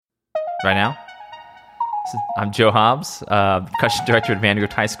Right now? I'm Joe Hobbs, percussion director at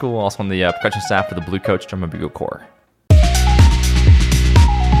Vandergrift High School, also on the percussion staff for the Blue Coach Drum and Bugle Corps.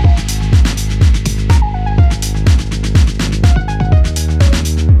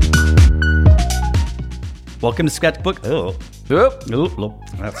 Welcome to Sketchbook. Oh,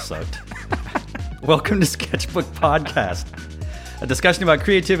 that sucked. Welcome to Sketchbook Podcast, a discussion about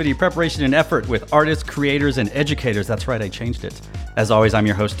creativity, preparation, and effort with artists, creators, and educators. That's right, I changed it. As always, I'm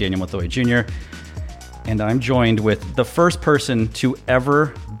your host, Daniel Mathoy Jr., and I'm joined with the first person to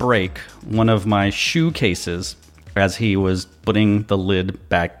ever break one of my shoe cases as he was putting the lid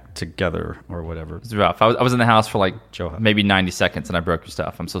back together or whatever. It's rough. I was in the house for like Joe. maybe 90 seconds and I broke your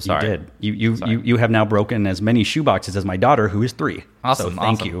stuff. I'm so sorry. You did. You have now broken as many shoe boxes as my daughter, who is 3. Awesome. So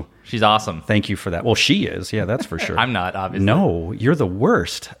thank awesome. you. She's awesome. Thank you for that. Well, she is. Yeah, that's for sure. I'm not, obviously. No, you're the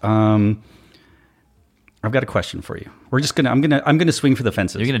worst. I've got a question for you. I'm gonna swing for the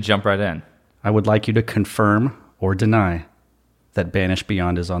fences. You're going to jump right in. I would like you to confirm or deny that Banish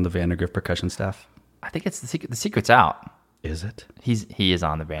Beyond is on the Vandergrift percussion staff. I think it's the secret. The secret's out. Is it? He is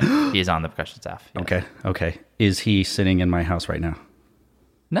on the band. He is on the percussion staff. Yeah. Okay. Is he sitting in my house right now?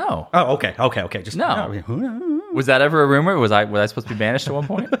 No. Oh, okay. Just No. Was that ever a rumor? Was I supposed to be banished at one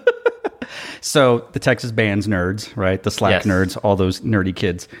point? So the Texas bands nerds, right? The Slack Yes. nerds, all those nerdy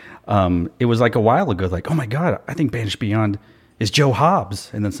kids. It was like a while ago, like, oh my God, I think Banish Beyond is Joe Hobbs.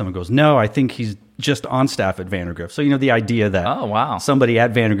 And then someone goes, no, I think he's just on staff at Vandergrift. So, the idea that Oh, wow. somebody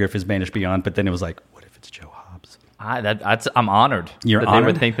at Vandergrift is Banish Beyond, but then it was like, what if it's Joe Hobbs? I'm honored. You're that honored? They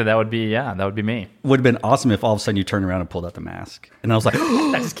would think that would be me. Would have been awesome if all of a sudden you turned around and pulled out the mask. And I was like,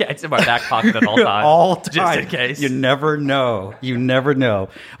 It's in my back pocket at all times. all time. Just in case. You never know.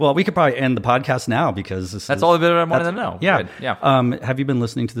 Well, we could probably end the podcast now because That's all the bit I wanted to know. Yeah. Good. Yeah. Have you been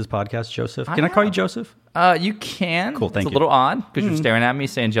listening to this podcast, Joseph? Can I call you Joseph? You can. Cool, thank It's a you. little odd because you're staring at me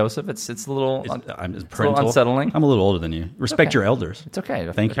saying Joseph. It's a little, I'm it's a little unsettling. I'm a little older than you. Respect okay. your elders. It's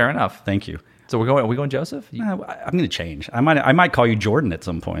okay. Thank you. Fair enough. Thank you. So are we going Joseph? I'm going to change. I might call you Jordan at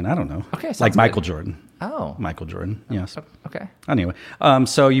some point. I don't know. Okay, sounds like good. Michael Jordan. Oh. Michael Jordan. Yes. Okay. Anyway,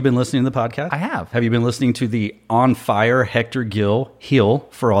 so you've been listening to the podcast? I have. Have you been listening to the On Fire Hector Hill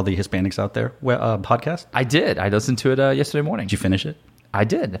for all the Hispanics out there podcast? I did. I listened to it yesterday morning. Did you finish it? I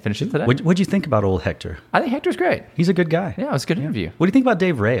did. I finished it today. What'd you think about old Hector? I think Hector's great. He's a good guy. Yeah, it was a good interview. What do you think about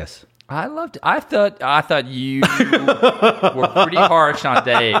Dave Reyes? I loved it. I thought you were pretty harsh on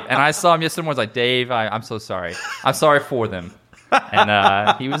Dave, and I saw him yesterday morning. I was like, Dave, I'm so sorry. I'm sorry for them.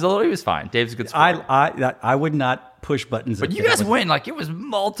 And he was fine. Dave's a good sport. I would not push buttons. But you guys win. Like, it was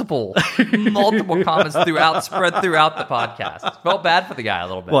multiple comments spread throughout the podcast. Felt bad for the guy a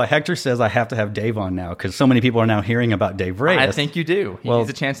little bit. Well, Hector says I have to have Dave on now because so many people are now hearing about Dave Reyes. I think you do. He needs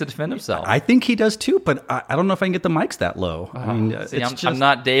a chance to defend himself. I think he does too, but I don't know if I can get the mics that low. I'm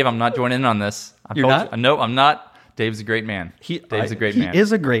not Dave. I'm not joining in on this. You're not? No, I'm not. Dave's a great man. Dave's a great man. He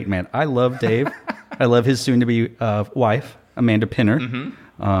is a great man. I love Dave. I love his soon-to-be wife, Amanda Pinner.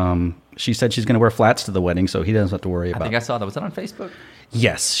 Mm-hmm. She said she's going to wear flats to the wedding, so he doesn't have to worry about it. I think I saw that. Was that on Facebook?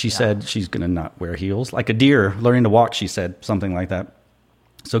 Yes, she said she's going to not wear heels. Like a deer learning to walk, she said, something like that.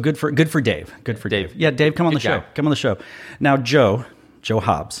 So good for Dave. Good for Dave. Yeah, Dave, come on the show. Come on the show. Now, Joe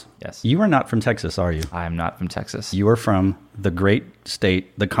Hobbs. Yes. You are not from Texas, are you? I am not from Texas. You are from the great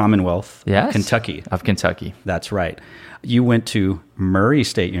state, the Commonwealth, yes. Kentucky. Of Kentucky. That's right. You went to Murray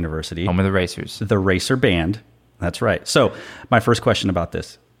State University. Home of the Racers. The Racer Band. That's right. So my first question about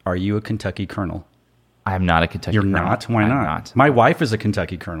this, are you a Kentucky Colonel? I am not a Kentucky You're Colonel. not? Why I'm not? My wife is a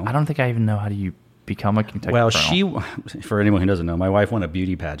Kentucky Colonel. I don't think I even know how do you become a Kentucky Well, Colonel. for anyone who doesn't know, my wife won a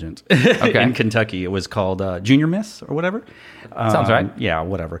beauty pageant in Kentucky. It was called Junior Miss or whatever. Sounds right. Yeah,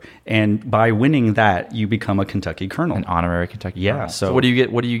 whatever. And by winning that, you become a Kentucky Colonel. An honorary Kentucky Yeah, Colonel. so what do you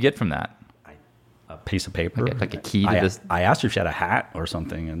get? What do you get from that? A piece of paper. Like a key to this? I asked her if she had a hat or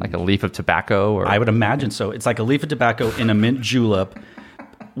something. And Like a leaf of tobacco? Or I would imagine so. It's like a leaf of tobacco in a mint julep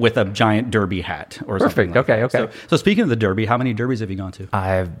with a giant derby hat or something. Perfect. Like Okay. that. So speaking of the derby, how many derbies have you gone to?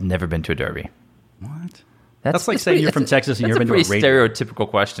 I've never been to a derby. What? That's like saying you're from Texas and that's you've been to a That's a pretty radio. stereotypical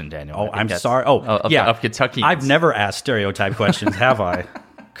question, Daniel. Oh, I'm sorry. Oh, yeah. Of Kentucky. I've never asked stereotype questions, have I?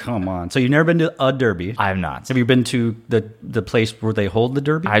 Come on. So you've never been to a derby? I have not. Have you been to the place where they hold the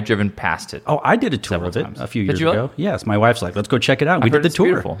derby? I've driven past it. Oh, I did a tour Several of it times. a few Did years you? ago. Yes, my wife's like, let's go check it out. We heard did the it's tour.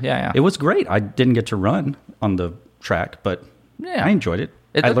 beautiful. Yeah. It was great. I didn't get to run on the track, but Yeah. I enjoyed it.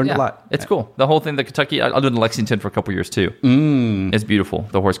 I learned a lot. It's cool. The whole thing, the Kentucky, I lived in Lexington for a couple years too. It's beautiful.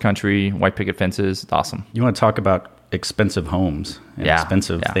 The horse country, white picket fences. It's awesome. You want to talk about expensive homes and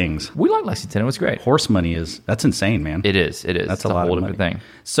expensive things. We like Lexington. It was great. Horse money that's insane, man. It is. That's It's a lot whole of different money. thing.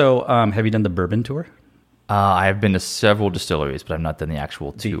 So have you done the bourbon tour? I have been to several distilleries, but I've not done the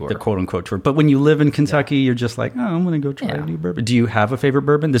actual tour. The quote-unquote tour. But when you live in Kentucky, you're just like, oh, I'm going to go try a new bourbon. Do you have a favorite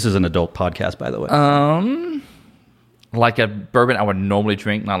bourbon? This is an adult podcast, by the way. Like a bourbon I would normally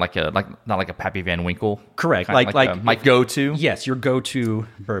drink, not like a Pappy Van Winkle. Correct. Like my go-to. Yes, your go-to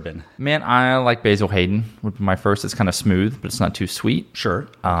bourbon. Man, I like Basil Hayden would be my first. It's kind of smooth, but it's not too sweet. Sure.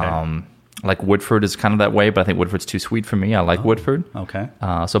 Okay. Like Woodford is kind of that way, but I think Woodford's too sweet for me. I like Woodford. Okay.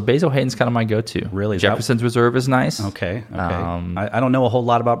 So Basil Hayden's kind of my go-to. Really? Jefferson's Reserve is nice. Okay. I don't know a whole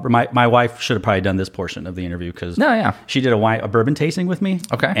lot about... My wife should have probably done this portion of the interview because she did a bourbon tasting with me.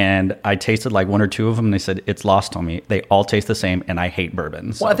 Okay. And I tasted like one or two of them and they said, it's lost on me. They all taste the same and I hate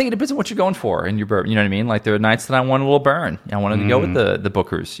bourbon. So. Well, I think it depends on what you're going for in your bourbon. You know what I mean? Like there are nights that I want a little burn. I wanted to go with the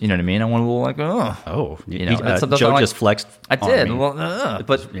Bookers. You know what I mean? I want a little like, oh. You know, Joe just flexed I did. Me. Well,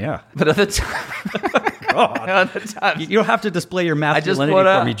 but yeah. But at the time... You don't have to display your masculinity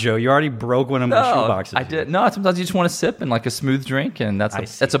for me, Joe. You already broke one of my shoeboxes. I did. No, sometimes you just want to sip and like a smooth drink, and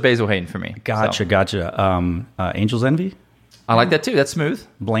that's a Basil Hayden for me. Gotcha. Angel's Envy? I like that too. That's smooth.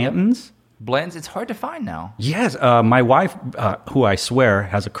 Blanton's? Blends, it's hard to find now. Yes. My wife, who I swear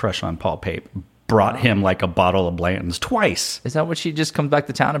has a crush on Paul Pape, brought him like a bottle of Blanton's twice. Is that what she just comes back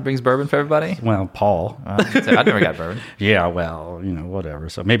to town and brings bourbon for everybody? Well, Paul. I never got bourbon. Yeah, well, whatever.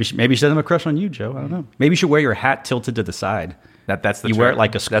 So maybe she doesn't have a crush on you, Joe. I don't know. Maybe you should wear your hat tilted to the side. That's the you trick. Wear it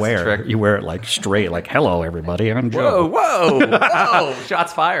like a square. That's the trick. You wear it like straight, like hello everybody, I'm Joe. Whoa!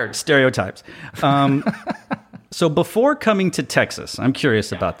 Shots fired. Stereotypes. So before coming to Texas, I'm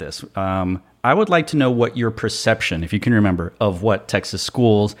curious about this. I would like to know what your perception, if you can remember, of what Texas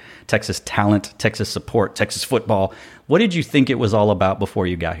schools, Texas talent, Texas support, Texas football. What did you think it was all about before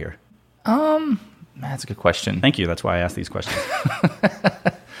you got here? That's a good question. Thank you. That's why I asked these questions.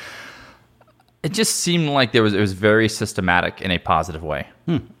 It just seemed like it was very systematic in a positive way.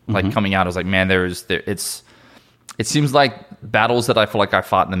 Like coming out, I was like, man, it seems like battles that I feel like I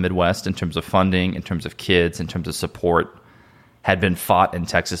fought in the Midwest in terms of funding, in terms of kids, in terms of support, had been fought in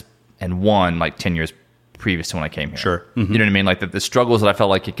Texas and won like 10 years previous to when I came here. Sure. Mm-hmm. You know what I mean? Like the struggles that I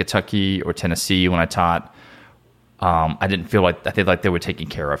felt like in Kentucky or Tennessee when I taught, I feel like they were taken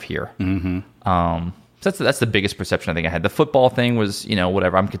care of here. Mm-hmm. So that's the biggest perception I think I had. The football thing was,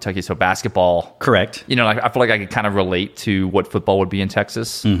 whatever. I'm Kentucky, so basketball. Correct. I feel like I could kind of relate to what football would be in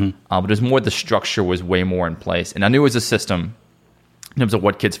Texas. Mm-hmm. But it was more the structure was way more in place. And I knew it was a system in terms of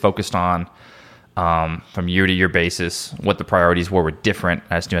what kids focused on from year to year basis. What the priorities were different.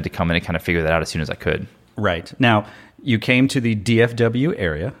 I just knew I had to come in and kind of figure that out as soon as I could. Right. Now, you came to the DFW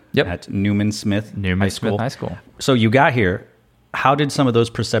area at Newman Smith High School. So you got here. How did some of those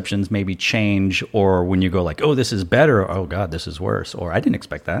perceptions maybe change, or when you go like, oh, this is better, or, oh, God, this is worse, or I didn't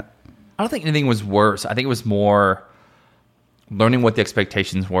expect that? I don't think anything was worse. I think it was more learning what the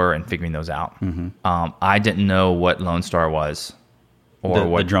expectations were and figuring those out. Mm-hmm. I didn't know what Lone Star was.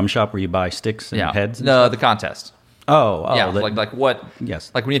 Or the drum shop where you buy sticks and heads? And stuff? The contest. Oh. Yeah, like what?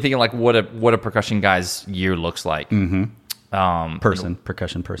 Yes. Like when you're thinking like what a percussion guy's year looks like. Mm-hmm.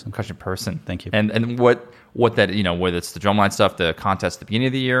 Percussion person. Thank you. And what that, whether it's the drumline stuff, the contest at the beginning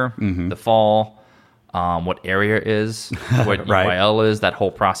of the year, the fall, what area is, what UIL is, that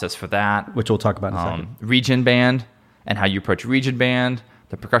whole process for that. Which we'll talk about in a second. Region band and how you approach region band,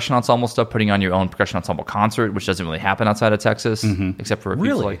 the percussion ensemble stuff, putting on your own percussion ensemble concert, which doesn't really happen outside of Texas, except for a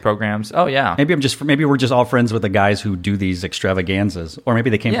few select programs. Oh, yeah. Maybe we're just all friends with the guys who do these extravaganzas, or maybe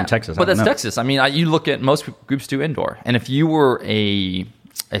they came from Texas. But that's Texas. I mean, you look at most groups do indoor, and if you were a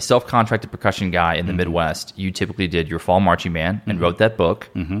self-contracted percussion guy in the Midwest, you typically did your fall marching band and wrote that book,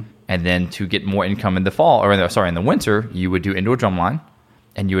 and then to get more income in the fall, or in the winter, you would do indoor drumline,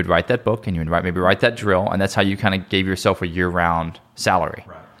 and you would write that book, and you would write that drill, and that's how you kind of gave yourself a year-round salary.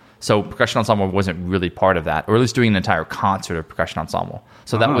 Right. So percussion ensemble wasn't really part of that, or at least doing an entire concert of percussion ensemble.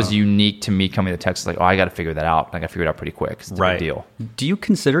 So that was unique to me coming to Texas. Like, I got to figure that out. I got to figure it out pretty quick. It's a big deal. Do you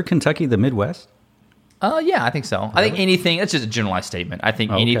consider Kentucky the Midwest? Yeah, I think so. Really? I think anything, that's just a generalized statement. I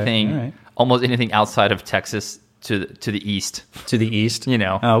think almost anything outside of Texas to the east. To the east?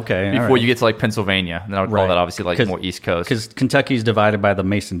 Before you get to like Pennsylvania. Then I would call that obviously like more East Coast. Because Kentucky's divided by the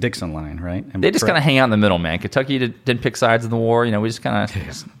Mason-Dixon line, right? They just kind of hang out in the middle, man. Kentucky didn't pick sides in the war. We just kind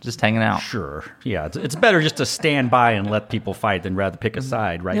of just hanging out. Sure. Yeah, it's better just to stand by and let people fight than rather pick a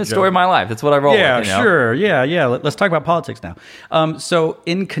side, right? Story of my life. That's what I roll with. Yeah, sure. Yeah. Let's talk about politics now. So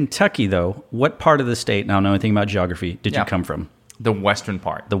in Kentucky, though, what part of the state, now I don't know anything about geography, did you come from? The western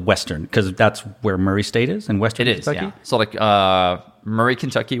part. The western, because that's where Murray State is in western Kentucky? It is, yeah. So like Murray,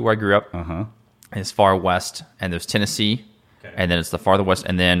 Kentucky, where I grew up, is far west, and there's Tennessee, and then it's the farther west,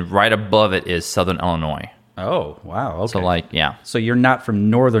 and then right above it is southern Illinois. Oh, wow. Okay. So like, yeah, So you're not from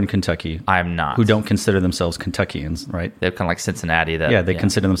northern Kentucky, I am not. who don't consider themselves Kentuckians, right? They're kind of like Cincinnati. That Yeah, they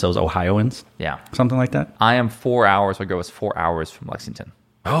consider themselves Ohioans, Yeah, something like that. I am 4 hours. My girl was 4 hours from Lexington.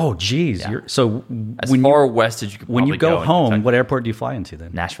 Oh, geez. Yeah. So As when far you, west as you could when you probably go in home, Kentucky. what airport do you fly into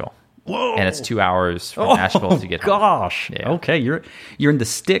then? Nashville. Whoa. And it's 2 hours from Nashville to get home. Gosh. Yeah. Okay, you're in the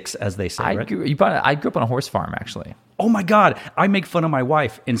sticks, as they say, I right? grew up on a horse farm, actually. Oh my God. I make fun of my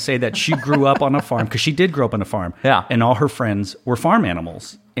wife and say that she grew up on a farm because she did grow up on a farm. Yeah. And all her friends were farm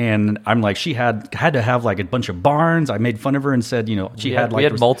animals. And I'm like, she had to have like a bunch of barns. I made fun of her and said, she had like. We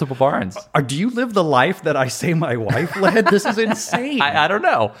had multiple barns. Do you live the life that I say my wife led? This is insane. I don't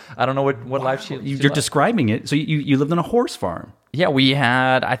know. I don't know what life she You're led. describing it. So you lived on a horse farm. Yeah, we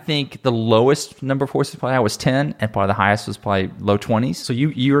had, I think the lowest number of horses probably was 10, and probably the highest was probably low 20s. So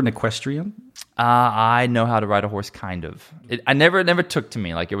you're an equestrian? I know how to ride a horse, kind of. I never took to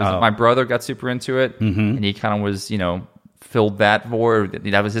me. Like, it was my brother got super into it, and he kind of was, filled that void.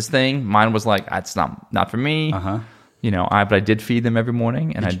 That was his thing. Mine was like, it's not for me. But I did feed them every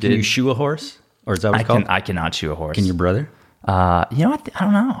morning, and Can you shoe a horse? Or is that what it's called? I cannot shoe a horse. Can your brother? I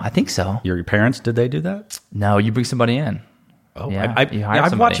don't know. I think so. Your parents, did they do that? No, you bring somebody in. Oh, Yeah,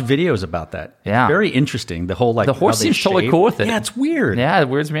 I've watched videos about that. Yeah. Very interesting. The whole The horse how they seems totally shave. cool with it. Yeah, it's weird. Yeah, it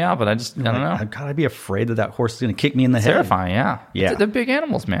weirds me out, but I don't know. I've got to be afraid that horse is going to kick me in the head. Terrifying, yeah. Yeah. They're big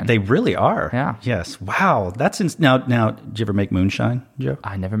animals, man. They really are. Yeah. Yes. Wow. That's now. Did you ever make moonshine, Joe?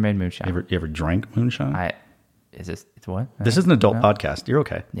 I never made moonshine. You ever drank moonshine? It's what? This is an adult podcast. You're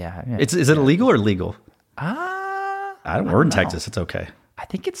okay. Yeah. Is it illegal or legal? We're in know. Texas. It's okay. I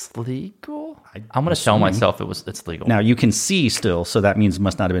think it's legal. I'm going to tell myself it's legal. Now you can see still, so that means it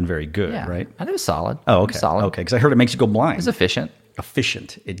must not have been very good, yeah. right? I think it was solid. Oh, It okay. was solid. Okay, because I heard it makes you go blind. It's efficient.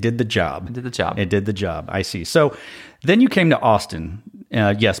 Efficient. It did the job. It did the job. It did the job. I see. So then you came to Austin.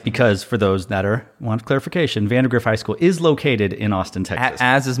 Yes, because for those that want clarification, Vandergrift High School is located in Austin, Texas.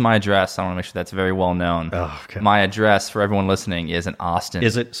 As is my address. I want to make sure that's very well known. Oh, okay. My address for everyone listening is in Austin.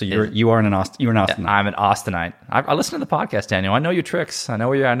 Is it? So you're an Austinite. I'm an Austinite. I listen to the podcast, Daniel. I know your tricks. I know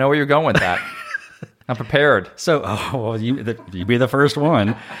where you're going with that. I'm prepared. So, you be the first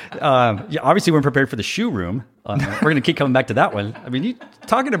one. Obviously, we're prepared for the shoe room. We're going to keep coming back to that one. I mean, you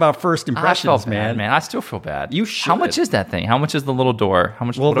talking about first impressions, I felt bad, man. I still feel bad. You should. How much is that thing? How much is the little door? How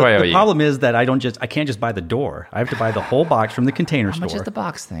much? Well, what do I owe the you? problem is that I can't just buy the door. I have to buy the whole box from the container store. How much is the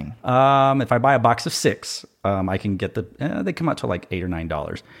box thing? If I buy a box of 6, I can get they come out to like $8 or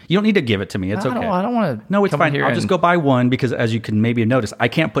 $9. You don't need to give it to me. It's okay. I don't want to. No, it's fine. I'll just go buy one because, as you can maybe notice, I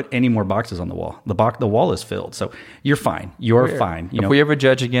can't put any more boxes on the wall. The wall is filled, so you're fine. You're fine. If we ever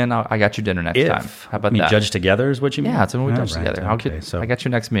judge again, I got you dinner next time. How about that? Judge together is what you mean? Yeah, that's when we All judge right. together. Okay, I got your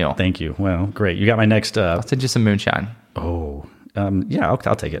next meal. Thank you. Well, great. You got my next. I'll send you some moonshine. Yeah,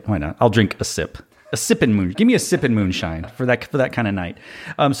 I'll take it. Why not? I'll drink a sip. A sip and moon. Give me a sip and moonshine for that kind of night.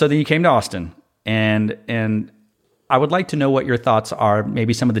 So then you came to Austin, and I would like to know what your thoughts are,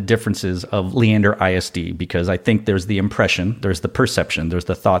 maybe some of the differences of Leander ISD, because I think there's the impression, there's the perception, there's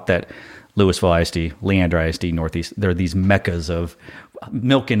the thought that Louisville ISD, Leander ISD, Northeast, they're these meccas of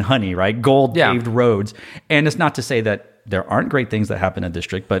milk and honey, right? Gold paved roads. And it's not to say that there aren't great things that happen in a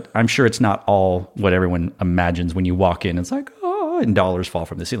district, but I'm sure it's not all what everyone imagines when you walk in. It's like, and dollars fall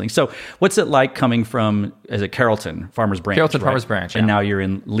from the ceiling. So what's it like coming from, is it Carrollton, Farmers Branch? Carrollton, right? Farmers Branch, And now you're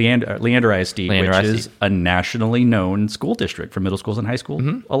in Leander ISD, Leander which ISD. is a nationally known school district for middle schools and high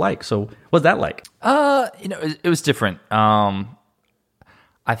school alike. So what's that like? It was different.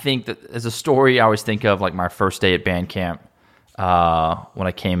 I think that as a story, I always think of like my first day at band camp when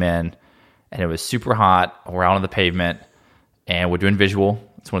I came in, and it was super hot. We're out on the pavement, and we're doing visual.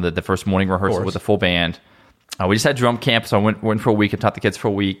 It's one of the first morning rehearsals with the full band. We just had drum camp, so I went for a week and taught the kids for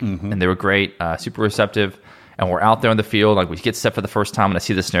a week, and they were great, super receptive. And we're out there in the field, like we get set for the first time, and I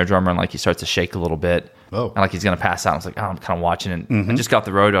see the snare drummer, and like he starts to shake a little bit, and like he's gonna pass out. I was like, I'm kind of watching, and I just got off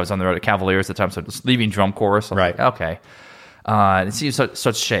the road. I was on the road at Cavaliers at the time, so just leaving drum chorus. I was Right. like, okay. And see, he starts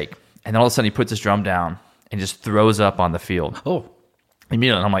to shake, and then all of a sudden he puts his drum down and just throws up on the field. Oh,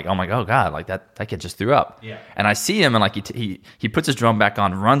 Immediately, I'm like, oh god, like that kid just threw up. Yeah. And I see him, and like he puts his drum back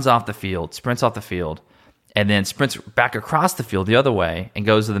on, runs off the field, sprints off the field, and then sprints back across the field the other way and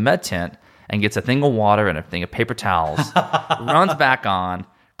goes to the med tent and gets a thing of water and a thing of paper towels, runs back on,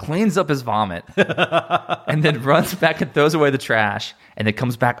 cleans up his vomit, and then runs back and throws away the trash, and then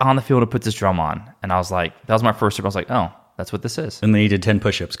comes back on the field and puts his drum on. And I was like, that was my first trip. I was like, oh, that's what this is. and then he did 10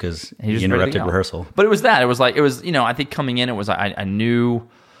 push-ups because he just ready to interrupted go. rehearsal. But it was that. It was, I think coming in, it was, I knew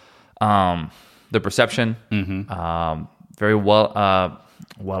the perception, very well off.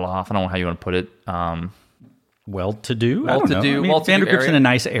 I don't know how you want to put it. well-to-do. Well-to-do, I mean, well-to-do Vandergrift's in a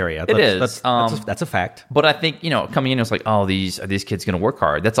nice area. It is. That's a fact. But I think, coming in, it was like, oh, are these kids going to work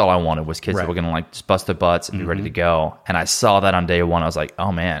hard? That's all I wanted was kids that were going to like just bust their butts and be ready to go. And I saw that on day one. I was like,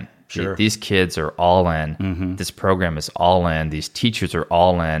 oh man, these kids are all in. This program is all in. These teachers are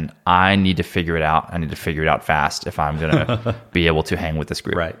all in. I need to figure it out. I need to figure it out fast if I'm going to be able to hang with this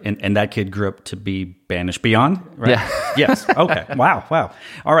group. Right. And that kid grew up to be banished beyond, right? Yeah. Yes. Okay. Wow.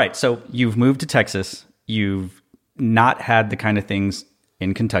 All right. So you've moved to Texas. You've not had the kind of things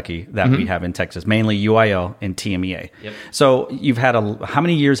in Kentucky that we have in Texas, mainly UIL and TMEA. Yep. So you've had how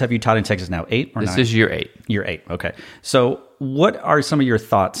many years have you taught in Texas now? 8 or 9? This is year 8. Year 8. Okay. So what are some of your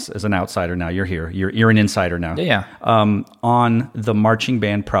thoughts as an outsider now? You're here. You're an insider now. Yeah. On the marching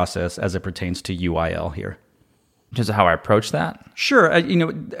band process as it pertains to UIL here. In terms of how I approach that? Sure.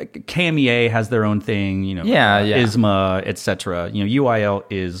 KMEA has their own thing, ISMA, etc. UIL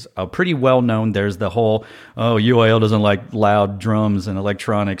is a pretty well known. There's the whole, UIL doesn't like loud drums and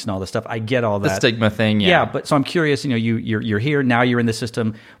electronics and all this stuff. I get all that. The stigma thing, yeah. Yeah, but so I'm curious, you're here, now you're in the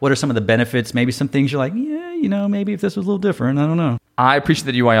system. What are some of the benefits? Maybe some things you're like, maybe if this was a little different, I don't know. I appreciate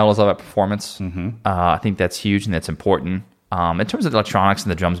that UIL is all about performance. I think that's huge and that's important. In terms of the electronics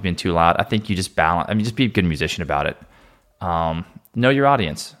and the drums being too loud, I think you just balance. I mean, just be a good musician about it. Know your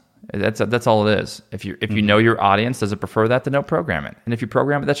audience. That's all it is. If you know your audience doesn't prefer that, then don't program it. And if you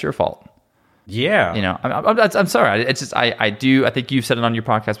program it, that's your fault. Yeah. I'm sorry. It's just I think you've said it on your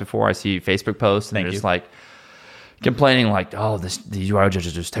podcast before. I see Facebook posts and they're just like complaining like, oh, the UIL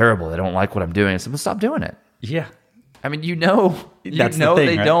judges are just terrible. They don't like what I'm doing. I said, well, stop doing it. Yeah. I mean, That's the thing,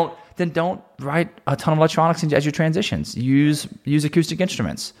 they right? don't. Then don't write a ton of electronics as your transitions. Use acoustic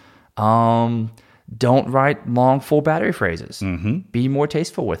instruments. Don't write long, full battery phrases. Be more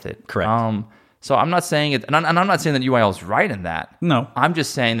tasteful with it. Correct. So I'm not saying it, and I'm not saying that UIL is right in that. No. I'm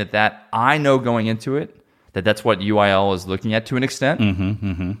just saying that I know going into it that's what UIL is looking at to an extent.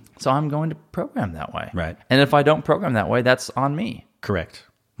 So I'm going to program that way. Right. And if I don't program that way, that's on me. Correct.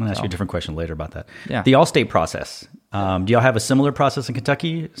 I'm going to ask you a different question later about that. Yeah. The All-State process. Do y'all have a similar process in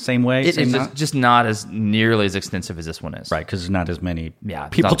Kentucky? Same way? It's just not as nearly as extensive as this one is. Right, because there's not as many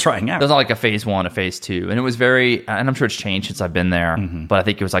people trying out. There's not like a phase 1, a phase 2. And it was and I'm sure it's changed since I've been there, but I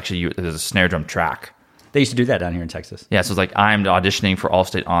think it was actually, there's a snare drum track. They used to do that down here in Texas. Yeah, so it's like I'm auditioning for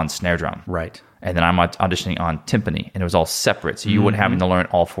All-State on snare drum. Right. And then I'm auditioning on timpani, and it was all separate. So you wouldn't having to learn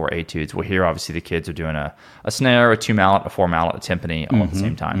all 4 etudes. Well, here, obviously, the kids are doing a snare, a 2-mallet, a 4-mallet, a timpani all at the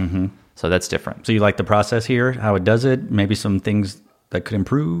same time. So that's different. So you like the process here, how it does it? Maybe some things that could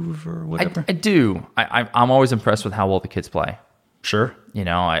improve or whatever? I do. I'm always impressed with how well the kids play. Sure.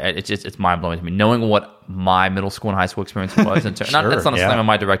 It's mind-blowing to me. Knowing what my middle school and high school experience was. That's not a slam on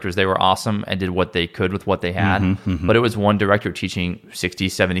my directors. They were awesome and did what they could with what they had. But it was one director teaching 60,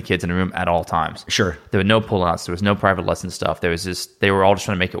 70 kids in a room at all times. Sure. There were no pullouts. There was no private lesson stuff. They were all just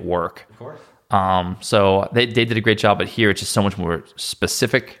trying to make it work. Of course. So they did a great job, but here it's just so much more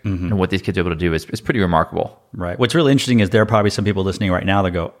specific, and what these kids are able to do is pretty remarkable. Right. What's really interesting is there are probably some people listening right now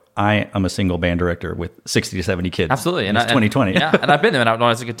that go, I am a single band director with 60 to 70 kids. Absolutely. And it's 2020. Yeah. And I've been there. And I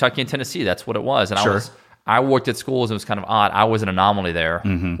was in Kentucky and Tennessee. That's what it was. And I worked at schools. It was kind of odd. I was an anomaly there,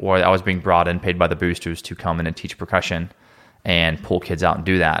 where I was being brought in, paid by the boosters to come in and teach percussion and pull kids out and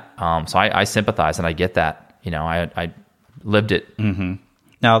do that. So I sympathize and I get that. I lived it.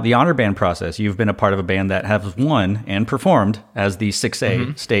 Now, the honor band process, you've been a part of a band that has won and performed as the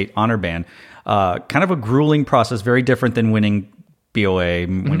 6A state honor band. Kind of a grueling process, very different than winning BOA,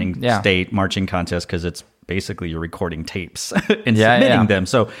 winning state marching contest, because it's basically you're recording tapes and submitting them.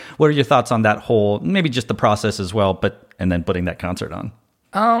 So what are your thoughts on that whole, maybe just the process as well, and then putting that concert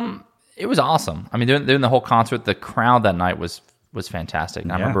on? It was awesome. I mean, doing the whole concert, the crowd that night was fantastic.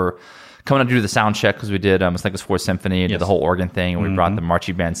 And I remember coming out to do the sound check because we did St. Louis 4th Symphony and did the whole organ thing, and we brought the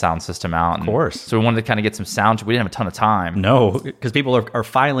marching band sound system out. Of course. So we wanted to kind of get some sound. We didn't have a ton of time. No, because people are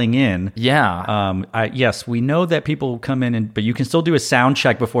filing in. Yeah. Yes, we know that people come in, but you can still do a sound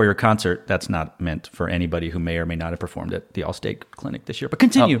check before your concert. That's not meant for anybody who may or may not have performed at the All-State Clinic this year. But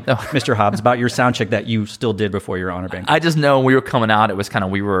continue, Mr. Hobbs, about your sound check that you still did before your honor band. I just know when we were coming out, it was kind of,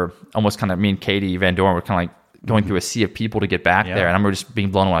 we were almost kind of, me and Katie Van Doren were kind of like, going through a sea of people to get back there, and I remember just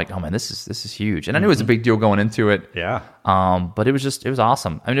being blown away, like, oh man, this is huge. And I knew it was a big deal going into it. Yeah. But it was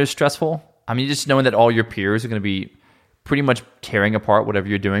awesome. I mean, it was stressful. I mean, just knowing that all your peers are going to be pretty much tearing apart whatever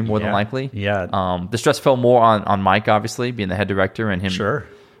you're doing, more than likely. Yeah. The stress fell more on Mike, obviously, being the head director, and him. Sure.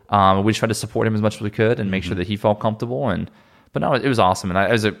 We just tried to support him as much as we could and make sure that he felt comfortable. But no, it was awesome, and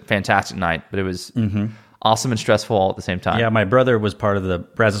it was a fantastic night. But it was awesome and stressful all at the same time. Yeah, my brother was part of the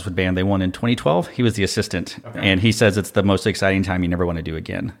Brazzenswood band. They won in 2012. He was the assistant, and he says it's the most exciting time you never want to do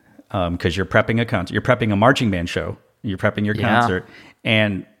again. because you're prepping a concert, you're prepping a marching band show, you're prepping your concert,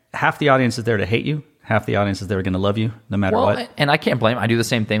 and half the audience is there to hate you. Half the audience is there going to love you no matter what. And I can't blame them. I do the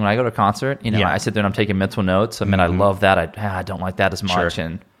same thing when I go to a concert. I sit there and I'm taking mental notes. I mean, I love that. I don't like that as much. Sure.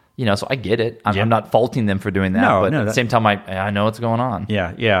 And, so I get it. I'm not faulting them for doing that. But at the same time, I know what's going on.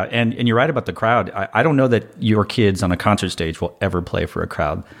 Yeah. And you're right about the crowd. I don't know that your kids on a concert stage will ever play for a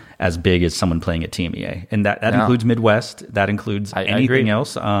crowd as big as someone playing at TMEA. And that includes Midwest. That includes anything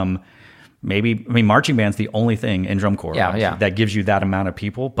else. Marching band's the only thing in drum corps that gives you that amount of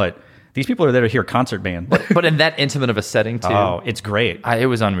people. But these people are there to hear concert band. But in that intimate of a setting too. Oh, it's great. It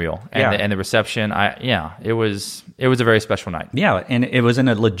was unreal. And the reception, it was a very special night. Yeah, and it was in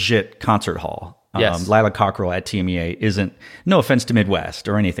a legit concert hall. Yes. Lila Cockrell at TMEA isn't, no offense to Midwest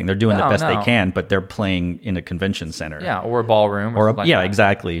or anything. They're doing the best they can, but they're playing in a convention center. Yeah, or a ballroom.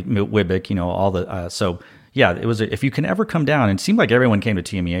 Exactly. Wibbick, all the, so... Yeah, it was. If you can ever come down, and it seemed like everyone came to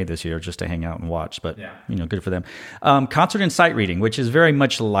TMEA this year just to hang out and watch. But good for them. Concert and sight reading, which is very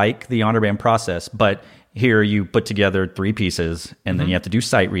much like the honor band process, but here you put together 3 pieces, and then you have to do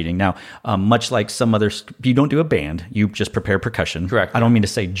sight reading. Now, much like some others, you don't do a band; you just prepare percussion. Correct. I don't mean to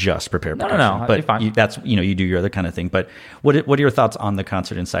say just prepare percussion. No, but fine. That's you do your other kind of thing. But what are your thoughts on the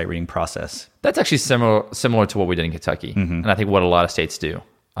concert and sight reading process? That's actually similar to what we did in Kentucky, and I think what a lot of states do.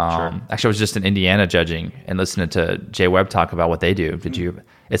 Actually, I was just in Indiana judging and listening to Jay Webb talk about what they do.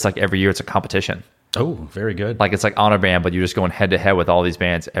 It's like every year it's a competition. Oh, very good. Like it's like honor band, but you're just going head to head with all these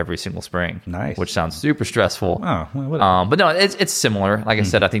bands every single spring. Nice. Which sounds super stressful. Oh, well, but no, it's similar. Like I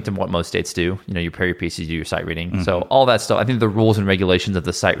said, I think to what most states do. You prepare your pieces, you do your sight reading. So all that stuff. I think the rules and regulations of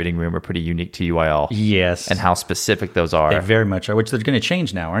the sight reading room are pretty unique to UIL. Yes. And how specific those are. They very much are, which they're going to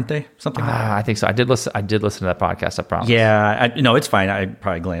change now, aren't they? Something like that. I think so. I did listen to that podcast, I promise. Yeah. No, it's fine. I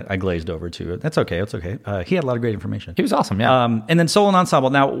probably I glazed over to it. That's okay. It's okay. He had a lot of great information. He was awesome, yeah. And then solo and ensemble.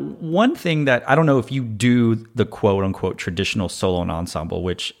 Now, one thing that I don't know if you do the quote unquote traditional solo and ensemble,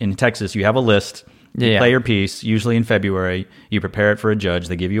 which in Texas you have a list. You play your piece, usually in February. You prepare it for a judge.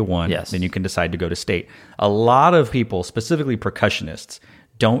 They give you a 1. Yes. Then you can decide to go to state. A lot of people, specifically percussionists,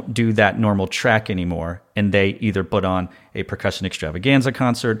 don't do that normal track anymore. And they either put on a percussion extravaganza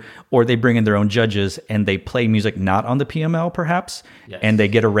concert or they bring in their own judges and they play music not on the PML perhaps. Yes. And they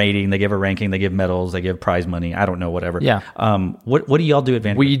get a rating, they give a ranking, they give medals, they give prize money. I don't know, whatever. Yeah. What do y'all do at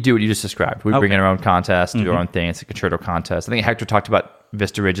Vanderbilt? We do what you just described. We bring in our own contest, do our own thing. It's a concerto contest. I think Hector talked about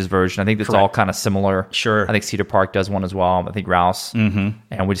Vista Ridge's version. I think that's all kind of similar. Sure. I think Cedar Park does one as well. I think Rouse. Mm-hmm.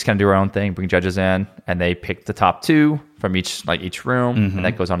 And we just kind of do our own thing, bring judges in, and they pick the top 2 from each room, and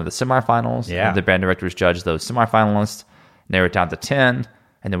that goes on to the semifinals. Yeah. And the band directors judge those semifinalists, narrow it down to 10,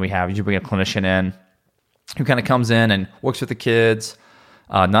 and then we usually bring a clinician in who kind of comes in and works with the kids,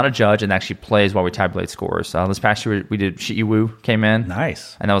 not a judge, and actually plays while we tabulate scores. This past year we did Shi Wu came in.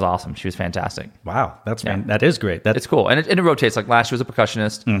 Nice. And that was awesome. She was fantastic. Wow. That is great. It's cool. And it rotates. Like last year was a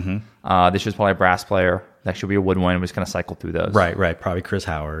percussionist. Mm-hmm. This year's probably a brass player. Next year will be a woodwind. We just kind of cycle through those. Right. Probably Chris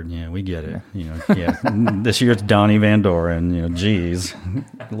Howard. Yeah, we get it. Yeah. This year it's Donnie Van Doren. Geez.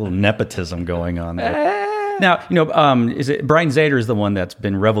 A little nepotism going on there. Now, is it Brian Zader is the one that's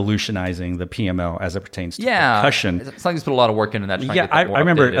been revolutionizing the PML as it pertains to percussion. It's like he's put a lot of work into that. I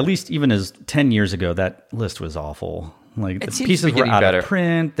remember at least even as 10 years ago, that list was awful. Like the pieces were out of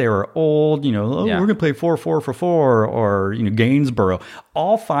print, they were old. We're going to play 4/4 for 4 or Gainsborough.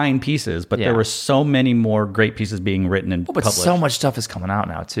 All fine pieces, but there were so many more great pieces being written and but published. So much stuff is coming out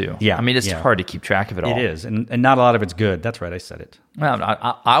now too. Yeah, I mean it's hard to keep track of it all. It is, and not a lot of it's good. That's right, I said it. Well,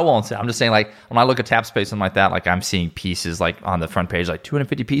 I won't say. I'm just saying, like when I look at Tap Space and like that, like I'm seeing pieces like on the front page, like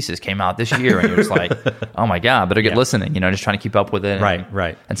 250 pieces came out this year, and you're just like, oh my god, better get listening. Just trying to keep up with it.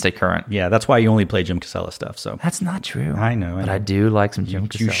 Right, and stay current. Yeah, that's why you only play Jim Casella stuff. So that's not true. I know, but I do like some Jim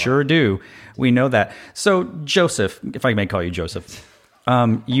Casella. You sure do. We know that. So Joseph, if I may call you Joseph,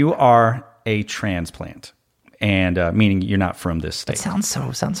 you are a transplant. And meaning you're not from this state. It sounds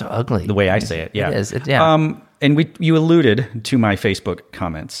so ugly. The way I say it, yeah. It is, yeah. And you alluded to my Facebook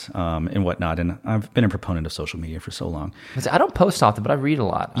comments and whatnot, and I've been a proponent of social media for so long. I don't post often, but I read a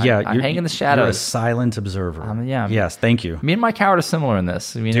lot. Yeah, I hang in the shadows. You're a silent observer. Yeah. Yes, thank you. Me and Mike Howard are similar in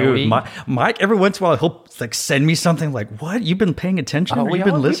this. Dude, Mike, every once in a while, he'll send me something like, what? You've been paying attention? You've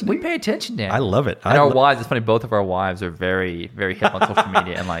been listening? We pay attention, Dan. I love it. And our wives, it's funny, both of our wives are very, very hip on social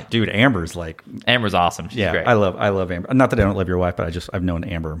media. And dude, Amber's awesome. She's great. I love Amber. Not that I don't love your wife, but I've known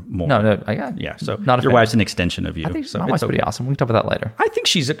Amber more. No, I got yeah. So not your wife's an extension of you. I think so my wife's pretty awesome. We can talk about that later. I think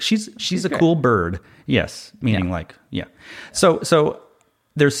she's a cool bird. Yes, meaning yeah. So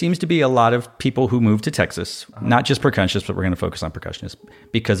there seems to be a lot of people who move to Texas, not just percussionists, but we're going to focus on percussionists,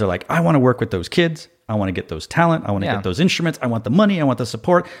 because they're like, I want to work with those kids. I want to get those talent. I want to get those instruments. I want the money. I want the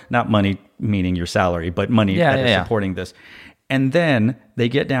support. Not money meaning your salary, but money that is supporting this. And then they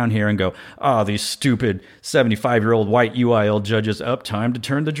get down here and go, oh, these stupid 75-year-old white UIL judges, up time to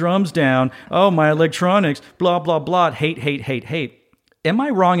turn the drums down. Oh, my electronics, blah, blah, blah. Hate, hate, hate, hate. Am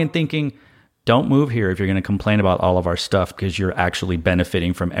I wrong in thinking, don't move here if you're going to complain about all of our stuff, because you're actually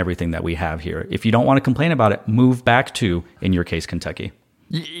benefiting from everything that we have here? If you don't want to complain about it, move back to, in your case, Kentucky.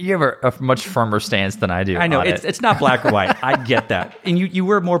 You have a much firmer stance than I do. I know, it's not black or white. I get that. And you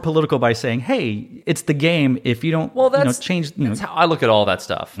were more political by saying, hey, it's the game. If you don't change... That's how I look at all that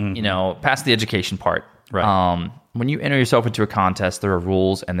stuff. Past the education part. Right. When you enter yourself into a contest, there are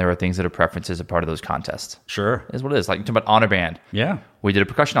rules and there are things that are preferences a part of those contests. Sure. Is what it is. Like, you talk about honor band. Yeah. We did a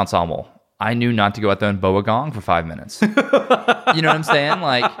percussion ensemble. I knew not to go out there and bow a gong for 5 minutes. You know what I'm saying?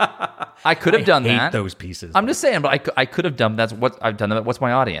 Like, I could have done that. I hate those pieces. I'm just saying, but I could have done that. I've done that. What's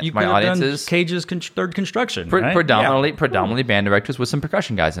my audience? My audience is Cage's Third Construction, right? predominantly band directors with some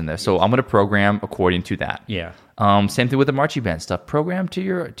percussion guys in there. So I'm going to program according to that. Yeah. Same thing with the marching band stuff. Program to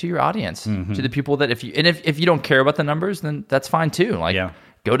your audience, to the people that if you don't care about the numbers, then that's fine too. Like,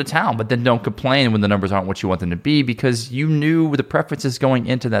 go to town, but then don't complain when the numbers aren't what you want them to be, because you knew the preferences going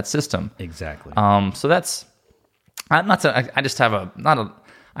into that system. Exactly. So that's, I'm not saying, I just have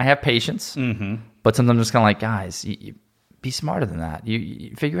I have patience, but sometimes I'm just kind of like, guys, you be smarter than that.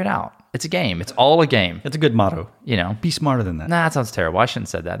 You figure it out. It's a game. It's all a game. It's a good motto. Be smarter than that. Nah, that sounds terrible. I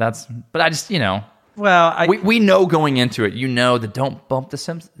shouldn't have said that. But I just, well, we know going into it, that don't bump the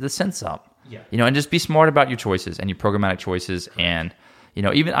sense up. Yeah. And just be smart about your choices and your programmatic choices. And,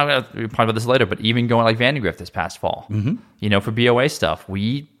 even, I'm going to talk about this later, but even going like Vandegrift this past fall, for BOA stuff,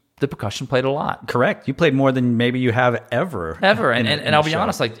 the percussion played a lot. Correct. You played more than maybe you have ever. And I'll be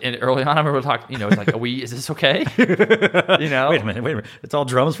honest, like early on, I remember talking, it's like, is this okay? Wait a minute. It's all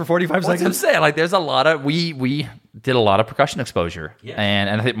drums for 45 seconds? I'm saying, like, there's a lot of, we did a lot of percussion exposure. Yes.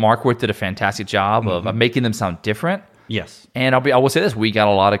 And I think Markworth did a fantastic job of making them sound different. Yes. And I will say this, we got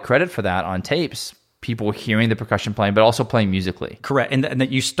a lot of credit for that on tapes. People hearing the percussion playing, but also playing musically. Correct. And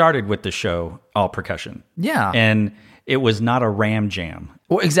that you started with the show all percussion. Yeah. And it was not a ram jam.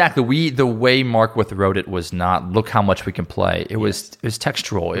 Well, exactly. The way Markworth wrote it was not, look how much we can play. It was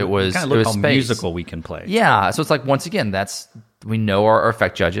textural. It was kind of look how space. Musical we can play. Yeah. So it's like, once again, we know our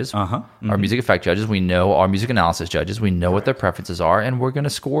effect judges, our music effect judges. We know our music analysis judges. We know what their preferences are, and we're going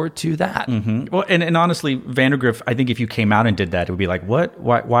to score to that. Well, and honestly, Vandegrift, I think if you came out and did that, it would be like, what?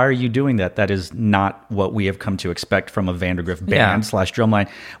 Why are you doing that? That is not what we have come to expect from a Vandegrift band / drumline.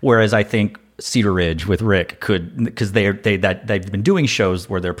 Whereas I think Cedar Ridge with Rick could, because they've been doing shows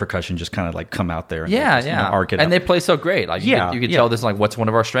where their percussion just kind of like come out there and arc it and up. They play so great. Like you could tell this is like, what's one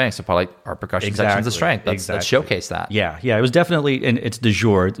of our strengths? So probably like our percussion section's a strength. Let's showcase that. Yeah, it was definitely, and it's du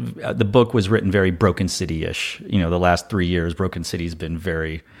jour. The book was written very Broken City-ish. The last 3 years, Broken City's been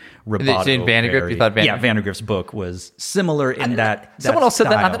very rubato. You thought Vandegrift? Yeah, Vandegrift's book was similar in that. Someone else said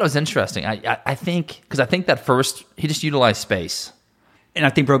that. I style. thought it was interesting. I think that first he just utilized space. And I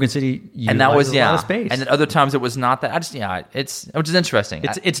think Broken City and that was a lot of space. And then other times it was not that. Which is interesting.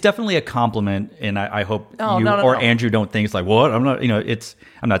 It's definitely a compliment, and I hope Andrew don't think it's like, what? I'm not.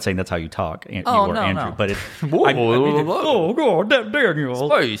 I'm not saying that's how you talk, Andrew. But it's oh God, Daniel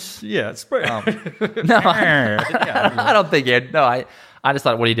space. Yeah, space. No, I don't think it. No, I just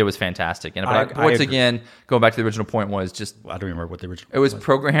thought what he did was fantastic. And once again, going back to the original point was just I don't remember what the original. It was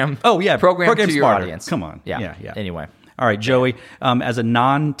program. Oh yeah, program to your smarter. audience. Come on. Yeah. Anyway. All right, Joey, as a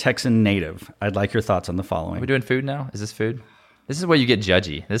non-Texan native, I'd like your thoughts on the following. Are we doing food now? Is this food? This is where you get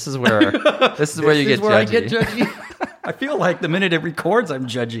judgy. This is where you get judgy. I get judgy. I feel like the minute it records, I'm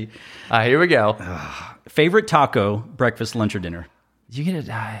judgy. Here we go. Favorite taco, breakfast, lunch, or dinner? You get it.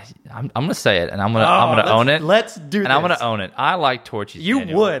 I'm gonna say it, and I'm gonna own it. Let's do this. And I'm gonna own it. I like Torchy's. You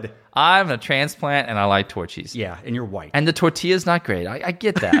would. I'm a transplant, and I like Torchy's. Yeah, and you're white. And the tortilla's not great. I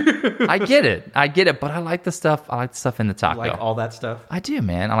get that. I get it. But I like the stuff. I like the stuff in the taco. You like all that stuff? I do,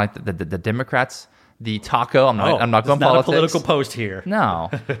 man. I like the Democrats. The taco. I'm not going politics. Not a political post here.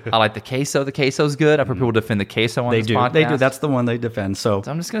 No. I like the queso. The queso's good. I've heard people defend the queso on this podcast. They do. That's the one they defend. So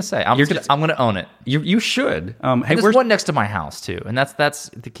I'm just gonna say I'm gonna own it. You should. Hey, there's one next to my house too, and that's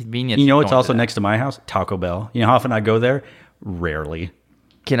the convenience. It's also next to my house. Taco Bell. You know how often I go there? Rarely.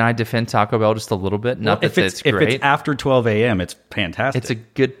 Can I defend Taco Bell just a little bit? Not that it's great. If it's after 12 a.m., it's fantastic. It's a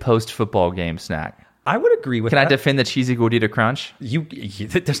good post-football game snack. I would agree with that. Can I defend the cheesy gordita crunch?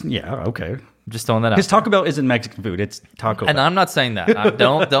 Yeah, okay. Just throwing that out. Because Taco Bell isn't Mexican food. It's Taco Bell. And I'm not saying that.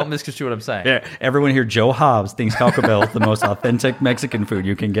 Don't misconstrue what I'm saying. Yeah, everyone here, Joe Hobbs, thinks Taco Bell is the most authentic Mexican food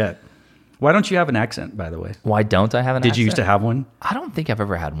you can get. Why don't you have an accent, by the way? Why don't I have an accent? Did you used to have one? I don't think I've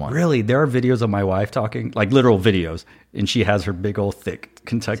ever had one. Really? There are videos of my wife talking, like literal videos, and she has her big old thick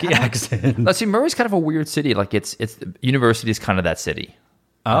Kentucky accent. Now, see, Murray's kind of a weird city. Like it's university is kind of that city.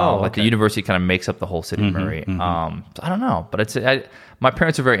 Like the university kind of makes up the whole city of Murray. I don't know, but my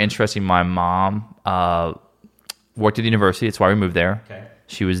parents are very interesting. My mom worked at the university. It's why we moved there. Okay.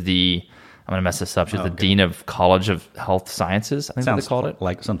 She was I'm going to mess this up. She was the dean of College of Health Sciences. I think that's what they called it.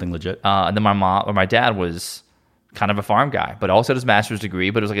 Like something legit. And then my dad was kind of a farm guy, but also had his master's degree.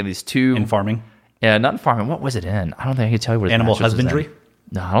 But it was like in these two in farming. Yeah, not in farming. What was it in? I don't think I can tell you what his animal master's husbandry. Was in.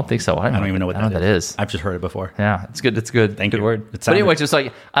 No, I don't think so. I don't even know what that is. I've just heard it before. Yeah, it's good. It's good. Thank good you. Word. But anyway, just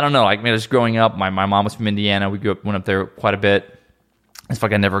like I don't know. Like just growing up, my mom was from Indiana. We went up there quite a bit. It's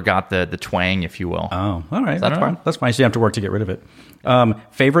like I never got the twang, if you will. Oh, all right. That's fine. That's fine. So you have to work to get rid of it.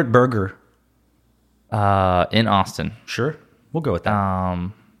 Favorite burger? In Austin. Sure. We'll go with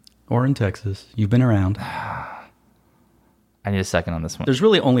that. Or in Texas. You've been around. I need a second on this one. There's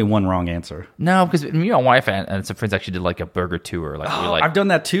really only one wrong answer. No, because me and my wife and some friends actually did like a burger tour. Like, I've done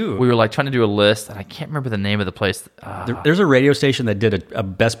that too. We were like trying to do a list, and I can't remember the name of the place. There's a radio station that did a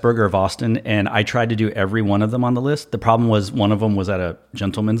best burger of Austin, and I tried to do every one of them on the list. The problem was one of them was at a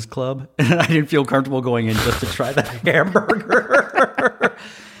gentleman's club, and I didn't feel comfortable going in just to try that hamburger.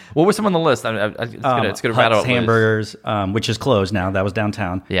 What was some on the list? It's good to rattle Hut's Hamburgers, which is closed now. That was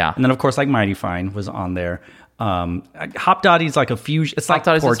downtown. Yeah. And then, of course, like Mighty Fine was on there. Hop Dotty's like a fusion. It's like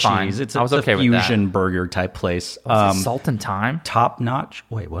Portuguese. It's a fusion burger type place. Salt and Thyme? Top notch.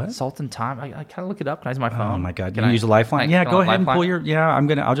 Wait, what? Salt and Thyme? I kind of look it up. Can I use my phone? Oh, my God. Can you use a lifeline? Yeah, go ahead and pull your... Yeah,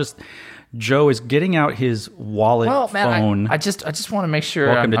 I'll just... Joe is getting out his wallet phone. I just want to make sure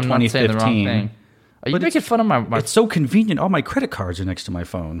Welcome to I'm 2015. not saying the wrong thing. Are you making fun of my... It's so convenient. All my credit cards are next to my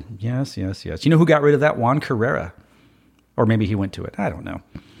phone. Yes. You know who got rid of that? Juan Carrera. Or maybe he went to it. I don't know.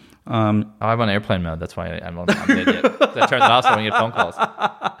 I'm on airplane mode. That's why I'm an idiot. So I turn that off so I don't get phone calls.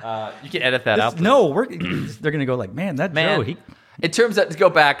 You can edit that out. No, they're going to go like, Joe. In terms of, to go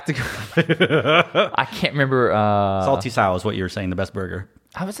back, I can't remember. Salty Sow is what you were saying, the best burger.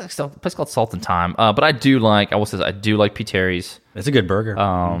 I was like a place called Salt and Thyme. But I do like P. Terry's. It's a good burger.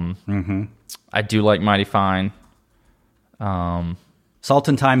 I do like Mighty Fine. Salt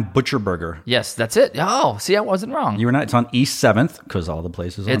and Thyme Butcher Burger. Yes, that's it. Oh, see, I wasn't wrong. You were not. It's on East 7th because all the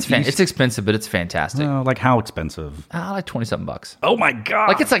places are It's expensive, but it's fantastic. Like how expensive? Like $27. Oh my God!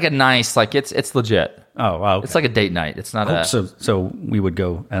 Like it's like a nice, like it's legit. Oh, wow. Okay. It's like a date night. It's not So we would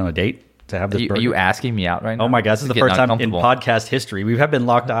go on a date to have this burger? Are you asking me out right now? Oh my God, this is the first time in podcast history. We have been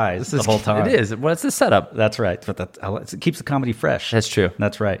locked eyes the whole time. It is. Well, it's the setup. That's right. But it keeps the comedy fresh. That's true.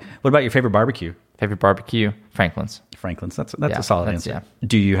 That's right. What about your favorite barbecue? Favorite barbecue? Franklin's. That's a solid answer. Yeah.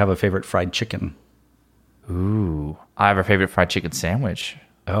 Do you have a favorite fried chicken? Ooh, I have a favorite fried chicken sandwich.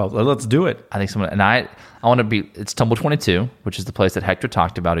 Oh, let's do it. I think I want to be. It's Tumble 22, which is the place that Hector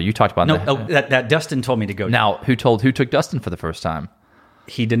talked about, or you talked about. That Dustin told me to go. Now, who took Dustin for the first time?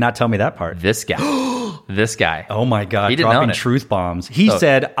 He did not tell me that part. This guy. This guy. Oh my God! He dropping truth bombs. He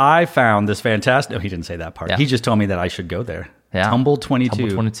said, "I found this fantastic." No, he didn't say that part. Yeah. He just told me that I should go there. Yeah. Tumble 22.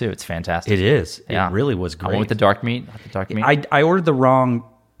 Tumble 22. It's fantastic. It is. Yeah. It really was great. I went with the dark meat. I ordered the wrong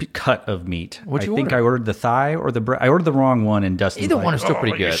cut of meat. What'd you order? I think I ordered the thigh or the breast. I ordered the wrong one, and Dustin's either one is still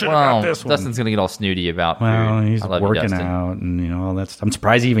pretty good. Well, Dustin's going to get all snooty about food. Well, he's working out, and all that stuff. I'm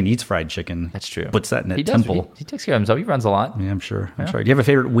surprised he even eats fried chicken. That's true. Puts that in a temple. He takes care of himself. He runs a lot. Yeah, I'm sure. Do you have a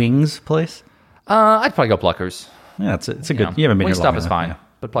favorite wings place? I'd probably go Pluckers. Yeah, it's a good. You haven't been here long enough. Wingstop is fine,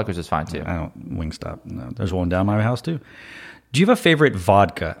 but Pluckers is fine too. I don't Wingstop. No, there's one down my house too. Do you have a favorite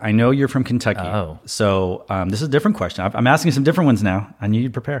vodka? I know you're from Kentucky. Oh. So this is a different question. I'm asking some different ones now. I knew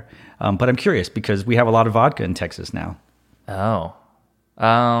you'd prepare. But I'm curious because we have a lot of vodka in Texas now. Oh.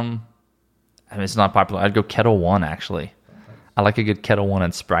 I mean, it's not popular. I'd go Kettle One, actually. I like a good Kettle One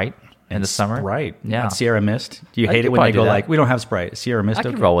and Sprite in the summer. Sprite? Yeah. And Sierra Mist? Do you hate it when they go like, we don't have Sprite? Sierra Mist? I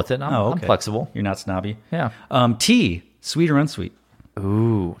can roll with it. I'm flexible. You're not snobby? Yeah. Tea, sweet or unsweet?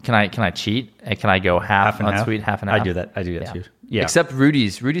 Ooh, can I cheat? Can I go half unsweet, half and half? I do that too. Yeah. Except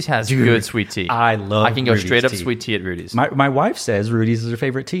Rudy's. Rudy's has good sweet tea. I can go Rudy's straight up tea. sweet tea at Rudy's. My wife says Rudy's is her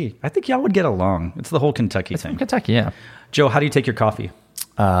favorite tea. I think y'all would get along. It's the whole Kentucky thing. From Kentucky, yeah. Joe, how do you take your coffee?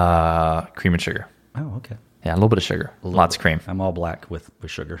 Cream and sugar. Oh, okay. Yeah, a little bit of sugar. Lots of cream. I'm all black with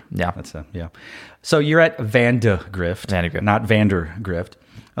sugar. Yeah. Yeah. So you're at Vandegrift. Not Vandergrift.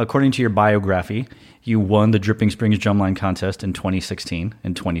 According to your biography, you won the Dripping Springs Drumline Contest in 2016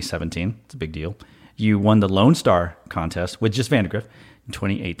 and 2017. It's a big deal. You won the Lone Star Contest with just Vandegrift. in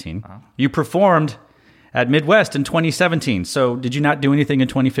 2018. You performed at Midwest in 2017. So did you not do anything in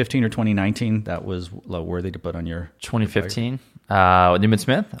 2015 or 2019 that was worthy to put on your 2015? Newman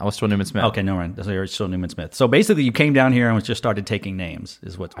Smith? I was still Newman Smith. Okay, no, right. So you're still Newman Smith. So basically you came down here and just started taking names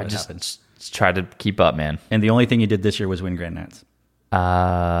is what happened. Just tried to keep up, man. And the only thing you did this year was win Grand Nats.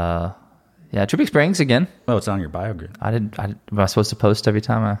 Yeah, Tropic Springs again. Oh, it's on your bio grid. Was I supposed to post every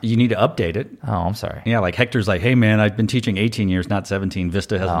time? You need to update it. Oh, I'm sorry. Yeah, like Hector's like, hey man, I've been teaching 18 years, not 17.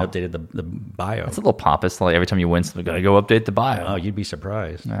 Vista hasn't updated the bio. It's a little pompous. Like every time you win something, got to go update the bio. Oh, you'd be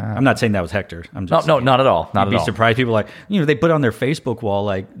surprised. I'm not saying that was Hector. I'm just no, not at all. Not you'd at be all. surprised. People like, they put on their Facebook wall,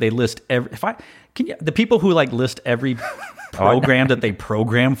 like they list the people who like list every program that they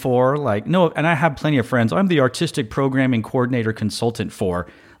program for, like, no, and I have plenty of friends. I'm the artistic programming coordinator consultant for.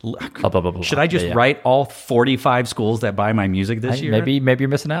 Should I just write all 45 schools that buy my music this year? Maybe you're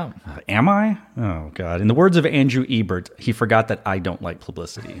missing out. Am I? Oh, God. In the words of Andrew Ebert, he forgot that I don't like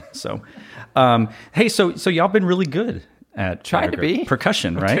publicity. So, hey, so y'all been really good at trying to be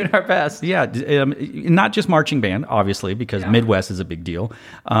percussion, right? Doing our best. Yeah, not just marching band, obviously, because Midwest is a big deal.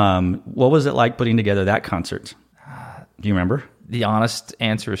 What was it like putting together that concert? Do you remember? The honest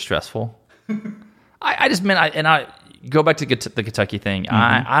answer is stressful. I just meant I go back to the Kentucky thing.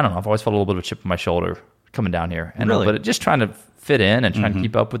 I don't know. I've always felt a little bit of a chip on my shoulder coming down here, and really? But just trying to fit in and trying to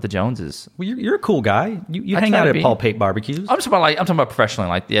keep up with the Joneses. Well, you're a cool guy. You hang out at Paul Pate barbecues. I'm talking about professionally.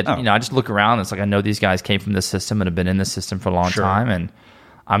 Like, I just look around. And it's like I know these guys came from this system and have been in this system for a long time, and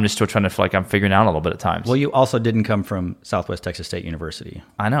I'm just still trying to feel like I'm figuring out a little bit at times. Well, you also didn't come from Southwest Texas State University.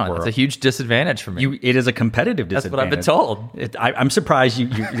 I know. It's a huge disadvantage for me. It is a competitive disadvantage. That's what I've been told. I'm surprised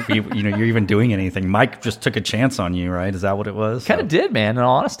you're even doing anything. Mike just took a chance on you, right? Is that what it was? Kind of did, man, in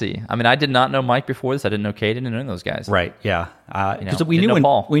all honesty. I mean, I did not know Mike before this. I didn't know Caden and none of those guys. Right, yeah. Because we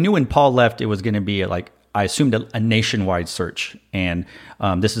knew when Paul left, it was going to be I assumed a nationwide search, and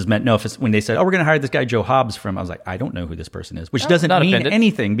this is meant when they said, "Oh, we're going to hire this guy Joe Hobbs from," I was like, "I don't know who this person is," which doesn't mean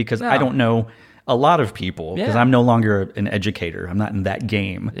anything because I don't know a lot of people because I'm no longer an educator. I'm not in that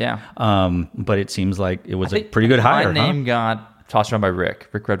game. Yeah. But it seems like it was a pretty good hire. My name got tossed around by Rick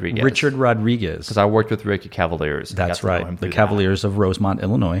Rodriguez. Richard Rodriguez. Because I worked with Rick at Cavaliers. That's right. The Cavaliers of Rosemont,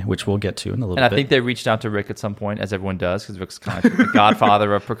 Illinois, which we'll get to in a little bit. And I think they reached out to Rick at some point, as everyone does, because Rick's kind of the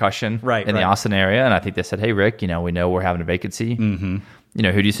godfather of percussion in the Austin area. And I think they said, hey, Rick, we know we're having a vacancy. Mm-hmm.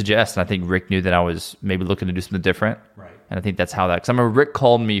 Who do you suggest? And I think Rick knew that I was maybe looking to do something different. Right. And I think that's how because I remember Rick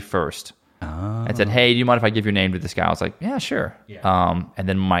called me first. And said, hey, do you mind if I give your name to this guy? I was like, yeah, sure. Yeah. And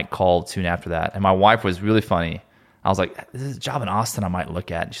then Mike called soon after that. And my wife was really funny. I was like, this is a job in Austin I might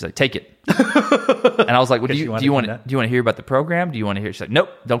look at. And she's like, take it. And I was like, well, do you want to hear about the program? Do you want to hear? She's like, nope,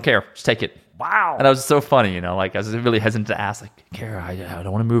 don't care. Just take it. Wow. And that was so funny, I was really hesitant to ask, like, Kara, I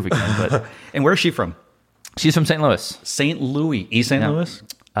don't want to move again. But and where is she from? She's from St. Louis. St. Louis. East St. Louis?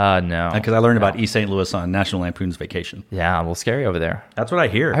 No. Because I learned about East St. Louis on National Lampoon's Vacation. Yeah, a little scary over there. That's what I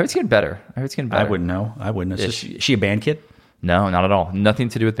hear. I heard it's getting better. I wouldn't know. Is she a band kid? No, not at all. Nothing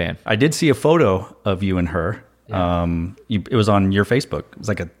to do with band. I did see a photo of you and her. Yeah. It was on your Facebook. It was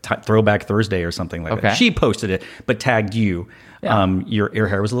like a throwback Thursday or something like that. She posted it, but tagged you. Yeah. Your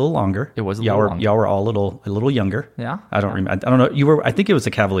hair was a little longer. It was a little longer. Y'all were all a little younger. Yeah. I don't remember. I don't know. I think it was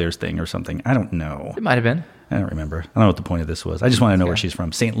a Cavaliers thing or something. I don't know. It might have been. I don't remember. I don't know what the point of this was. I just want to know where she's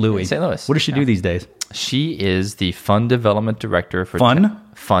from. St. Louis. St. Louis. What does she do these days? She is the Fund Development Director for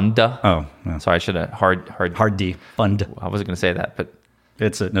Funda. Oh, no. Sorry, I should have hard D. Fund. I wasn't going to say that, but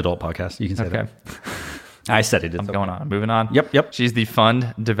it's an adult podcast. You can say that. I said it. I'm going on. Moving on. Yep. She's the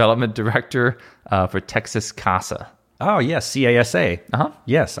Fund Development Director for Texas CASA. Oh, yes. CASA. Uh-huh.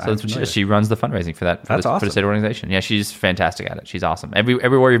 Yes. So she runs the fundraising for that. That's awesome. For the state organization. Yeah, she's fantastic at it. She's awesome.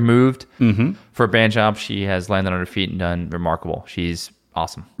 Everywhere we've moved for a band job, she has landed on her feet and done remarkable. She's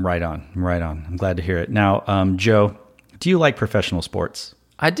awesome. Right on. I'm glad to hear it. Now, Joe, do you like professional sports?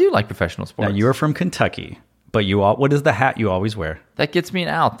 I do like professional sports. Now, you're from Kentucky. But what is the hat you always wear? That gets me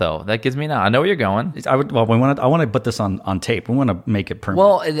out, though. I know where you're going. I want to put this on tape. We want to make it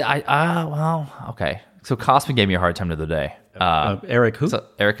permanent. Well, okay. So Cosman gave me a hard time the other day. Eric who?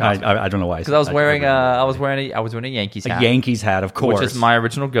 Eric Cosman. I don't know why. Because I was wearing a Yankees hat. A Yankees hat, of course. Which is my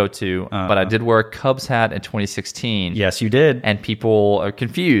original go-to. But I did wear a Cubs hat in 2016. Yes, you did. And people are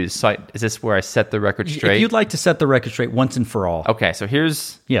confused. So is this where I set the record straight? If you'd like to set the record straight once and for all. Okay, so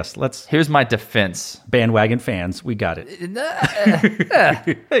here's my defense. Bandwagon fans, we got it.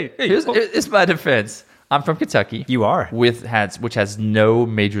 Here's my defense. I'm from Kentucky. You are. Which has no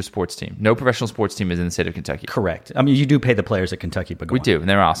major sports team. No professional sports team is in the state of Kentucky. Correct. I mean, you do pay the players at Kentucky, but we do, and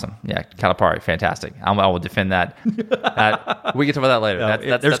they're awesome. Yeah, Calipari, fantastic. I will defend that. We can talk about that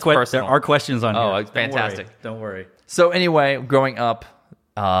later. That's personal. There are questions on here. Oh, it's fantastic. Don't worry. So anyway, growing up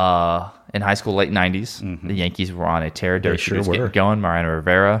in high school, late 90s, the Yankees were on a tear. Derek Jeter was getting going. Mariano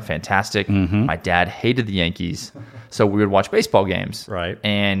Rivera, fantastic. My dad hated the Yankees, so we would watch baseball games. Right.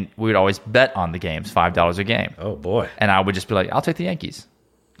 And we would always bet on the games, $5 a game. Oh, boy. And I would just be like, I'll take the Yankees.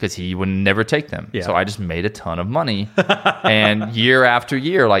 Because he would never take them. Yeah. So I just made a ton of money. And year after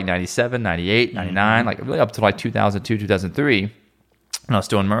year, like 97, 98, 99, like really up to like 2002, 2003, when I was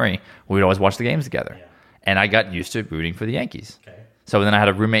still in Murray, we would always watch the games together. Yeah. And I got used to rooting for the Yankees. Okay. So then I had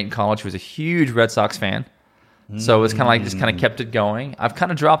a roommate in college who was a huge Red Sox fan. So it was kind of like just kind of kept it going. I've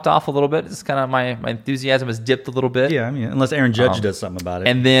kind of dropped off a little bit. It's kind of my enthusiasm has dipped a little bit. Yeah, I mean, unless Aaron Judge does something about it.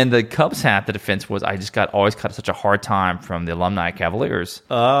 And then the Cubs hat, the defense was I just always got such a hard time from the alumni Cavaliers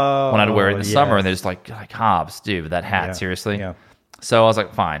when I'd wear it in the summer, and they're just like Hobbs, dude, that hat, seriously. Yeah. So I was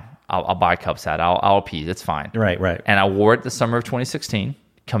like, fine, I'll buy a Cubs hat. I'll appease. It's fine. Right. And I wore it the summer of 2016,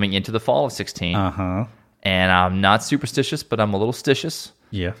 coming into the fall of 16. And I'm not superstitious, but I'm a little stitious.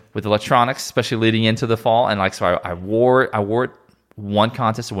 Yeah. With electronics, especially leading into the fall. And like, so I wore it one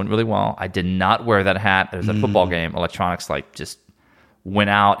contest. It went really well. I did not wear that hat. It was a football game. Electronics like just went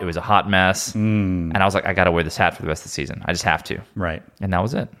out. It was a hot mess. And I was like, I got to wear this hat for the rest of the season. I just have to. Right. And that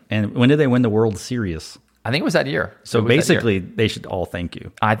was it. And when did they win the World Series? I think it was that year. So basically, they should all thank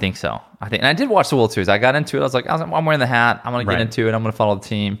you. I think so. And I did watch the World Series. I got into it. I was like, I'm wearing the hat. I'm going to get into it. I'm going to follow the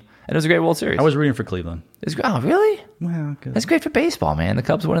team. And it was a great World Series. I was rooting for Cleveland. Oh, really? Well, good. That's great for baseball, man. The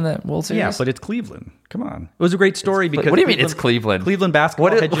Cubs winning the World Series. Yeah, but it's Cleveland. Come on. It was a great story because... What do you mean it's Cleveland? Cleveland basketball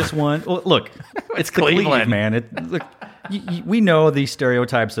had just won. Well, look, it's Cleveland, man. Look, we know the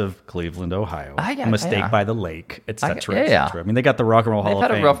stereotypes of Cleveland, Ohio. A mistake by the lake, etc. I mean, they got the Rock and Roll Hall of Fame.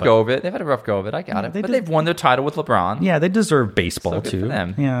 They've had a rough go of it. They've had a rough go of it. I got it. But they've won their title with LeBron. Yeah, they deserve baseball, too. For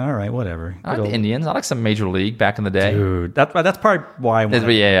them. Yeah, all right, whatever. I like the Indians. I like some Major League back in the day. Dude, that's probably why I want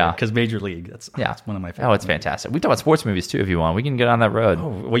to. Yeah. Because Major League, that's one of my favorites. Oh, it's fantastic. We talk about sports movies, too, if you want. We can get on that road. Oh,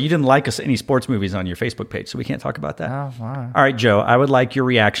 well, you didn't like any sports movies on your Facebook page, so we can't talk about that. Oh, all right. All right, Joe, I would like your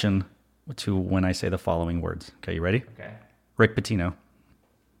reaction to when I say the following words. Okay, you ready? Okay. Rick Pitino.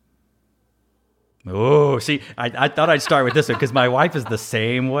 Oh, see, I thought I'd start with this one because my wife is the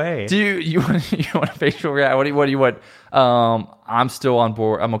same way. Do you want a facial reaction? What do you want? I'm still on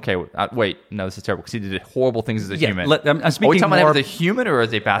board. I'm okay with. Wait, no, this is terrible because he did horrible things as a human. I'm speaking Are we talking more about him as a human or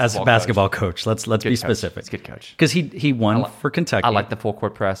as a basketball? As a basketball coach. Let's be specific. He's a good coach because he won for Kentucky. I like the full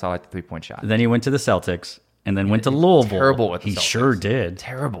court press. I like the 3-point shot. Then he went to the Celtics and then went to Louisville. Terrible with the Celtics. He sure did.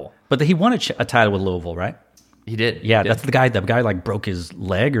 Terrible. But he won a title with Louisville, right? He did. Yeah, that's the guy. The guy like broke his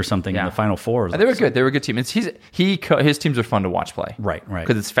leg or something in the Final Four. They were good. They were a good team. His teams are fun to watch play. Right.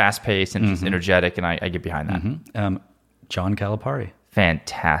 Because it's fast paced and it's energetic, and I get behind that. John Calipari.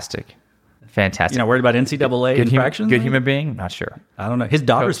 Fantastic. You're not worried about NCAA infractions? Good human being? Not sure. I don't know. His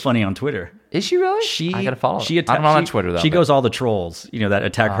daughter's funny on Twitter. Is she really? I gotta follow her. I'm not on Twitter though. She goes all the trolls, that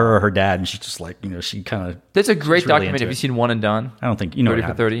attack her or her dad, and she's just like, she kind of. There's a great documentary. Have you seen One and Done? I don't think 30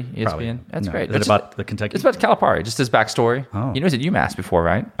 for 30 ESPN. Probably. That's great. Is it about the Kentucky? It's about Calipari, just his backstory. Oh. He was at UMass before,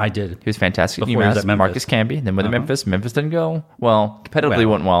 right? I did. He was fantastic. Before he was at Memphis. Marcus Camby. Then with Memphis didn't go well. Competitively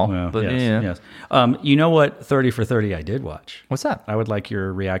went well. But yes. You know what? 30 for 30 I did watch. What's that? I would like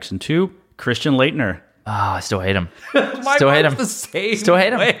your reaction to Christian Laettner. I still hate him. Still hate him. Still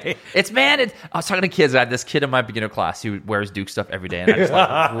hate him. I was talking to kids. I had this kid in my beginner class who wears Duke stuff every day, and I just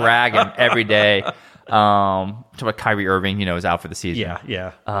rag him every day. Talk about Kyrie Irving, is out for the season.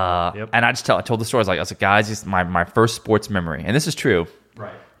 Yeah. And I told the story. I was like, guys, this is my first sports memory, and this is true.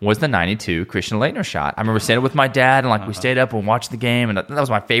 Right. Was the 92 Christian Laettner shot. I remember standing with my dad, and we stayed up and watched the game, and that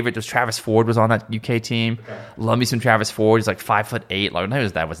was my favorite. Travis Ford was on that UK team. Okay. Love me some Travis Ford. He's like 5'8".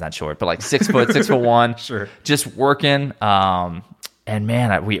 Like, that was not short, but like 6 foot, 6'1". Sure. Just working. And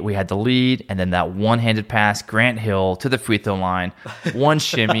man, we had the lead, and then that one-handed pass, Grant Hill to the free throw line, one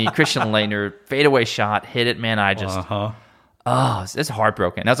shimmy, Christian Laettner fadeaway shot, hit it. Man, I just. It's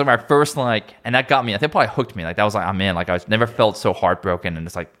heartbroken. That was like my first and that got me. I think probably hooked me. That was like, I'm in. I was never felt so heartbroken, and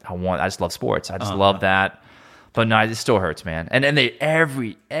it's like I just love sports. I just love that. But no, it still hurts, man. And they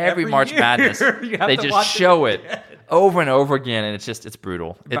every March Madness they just show it over and over again, and it's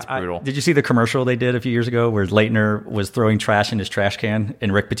brutal. It's brutal. Did you see the commercial they did a few years ago where Laettner was throwing trash in his trash can,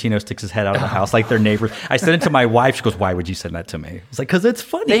 and Rick Pitino sticks his head out of the house like they're neighbors? I sent it to my wife. She goes, "Why would you send that to me?" It's like, because it's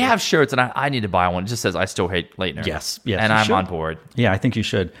funny. They have shirts, and I need to buy one. It just says, "I still hate Laettner." Yes, and I'm on board. Yeah, I think you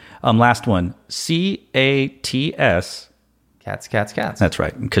should. Last one, CATS. Cats, cats, cats. That's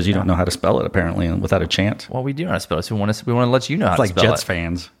right, because you don't know how to spell it apparently, and without a chant. Well, we do know how to spell it. So we want to let you know how to It's like spell Jets it.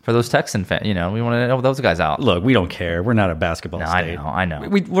 fans. For those Texan fans, we want to know those guys out. Look, we don't care. We're not a basketball state. I know.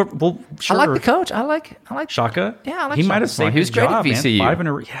 We'll sure. I like the coach. I like Shaka. Yeah, I like he Shaka might have Smart. saved He was his great job, at VCU.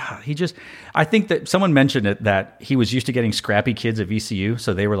 Man. Yeah, I think that someone mentioned it that he was used to getting scrappy kids at VCU,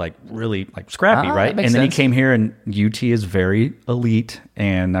 so they were like really like scrappy, right? That makes And then sense. he came here, and UT is very elite,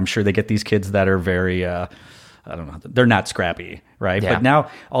 and I'm sure they get these kids that are very. I don't know. They're not scrappy, right? Yeah. But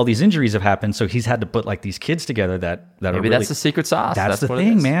now all these injuries have happened, so he's had to put like these kids together that are Maybe really. that's the secret sauce. That's the what it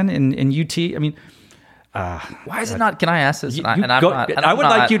thing, is. man. In UT, I mean. Why is it not? Can I ask this? I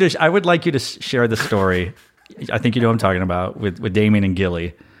would like you to share the story. I think you know what I'm talking about with Damien and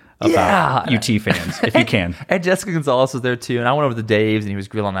Gilly about UT fans, if you can. And Jessica Gonzalez was there too, and I went over to Dave's, and he was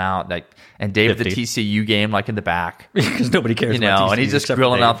grilling out and Dave at the 50. TCU game in the back, Because nobody cares. About TCU and he's just except for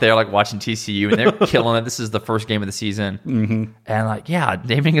grilling Dave. out there watching TCU, and they're killing it. This is the first game of the season, and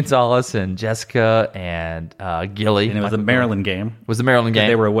Damien Gonzalez and Jessica and Gilly, And it was a Maryland game. Was the Maryland game?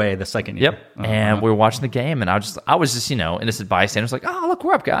 They were away the second year. Yep. And we were watching the game, and I was just innocent bystander. I was like, oh, look,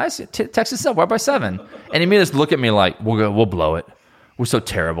 we're up, guys. Texas up, we're up by 7. And he made us look at me like, we'll blow it. We're so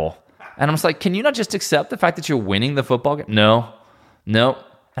terrible. And I'm just like, can you not just accept the fact that you're winning the football game? No. And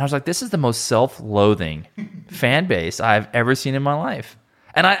I was like, this is the most self-loathing fan base I've ever seen in my life.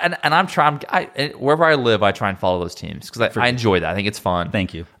 And I'm trying. Wherever I live, I try and follow those teams because I enjoy that. I think it's fun.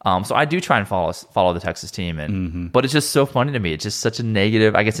 Thank you. So I do try and follow the Texas team, but it's just so funny to me. It's just such a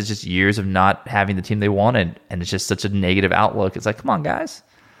negative. I guess it's just years of not having the team they wanted, and it's just such a negative outlook. It's like, come on, guys.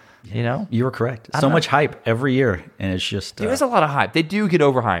 You were correct. So much hype every year, and it's just There is a lot of hype. They do get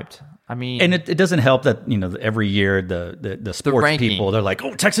overhyped. I mean, and it doesn't help that every year the sports ranking. people, they're like,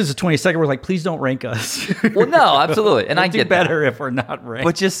 oh, Texas is 22nd. We're like, please don't rank us. well, no, absolutely, and We'll I do get better that. if we're not ranked.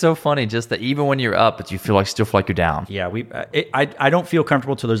 But just so funny, just that even when you're up, but you still feel like you're down. Yeah, I don't feel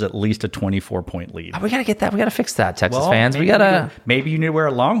comfortable till there's at least a 24-point lead. We gotta get that. We gotta fix that, Texas fans. We gotta. Maybe you need to wear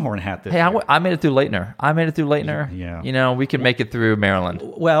a Longhorn hat this Hey, year. I made it through Leitner. Yeah. We can make it through Maryland.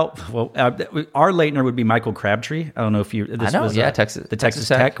 Well, our Leitner would be Michael Crabtree. I don't know if you. This I know, was, yeah, Texas- the Texas Texas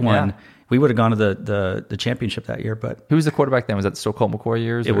Tech Tech, one. yeah. We would have gone to the championship that year, but Who was the quarterback then? Was that still Colt McCoy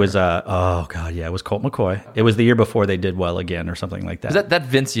years? it was it was Colt McCoy. It was the year before they did well again or something like that. That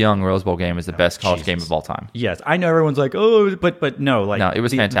Vince Young Rose Bowl game is the best college game of all time. Yes, I know everyone's like, oh, but no, like No, it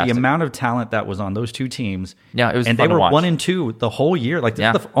was fantastic. The amount of talent that was on those two teams. Yeah, it was and fun they to were watch. 1 and 2 the whole year. Like this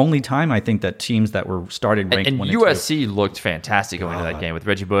Yeah. is the only time I think that teams that were started ranked And 1 and 2. USC looked fantastic going into that game with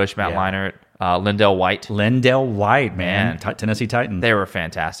Reggie Bush, Matt Leinart, Lindell White. Lendell White, man, Man. Tennessee Titans. They were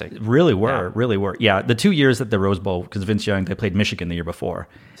fantastic. Really were. Yeah, the 2 years at the Rose Bowl, because Vince Young, they played Michigan the year before.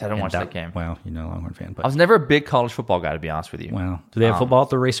 I didn't watch that game. Well, you're not a Longhorn fan, I but was never a big college football guy, to be honest with you. well, do they have football at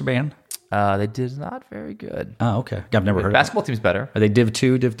the Racer Band? They did not very good. Oh, okay. I've never heard of Basketball team's better. that. Are they Div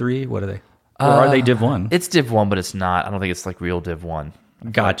 2, Div 3? What are they? Or are they Div 1? It's Div 1, but it's not. I don't think it's like real Div 1.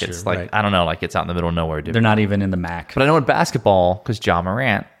 Gotcha, It's like, right. I don't know, like it's out in the middle of nowhere Div They're not even in the MAC. But I know in basketball, because John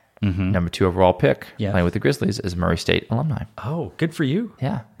Morant, number 2 overall pick, Yeah. playing with the Grizzlies, is Murray State alumni. Oh, good for you.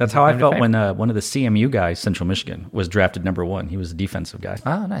 Yeah. That's how I Claim to felt fame. when one of the CMU guys, Central Michigan, was drafted number 1. He was a defensive guy.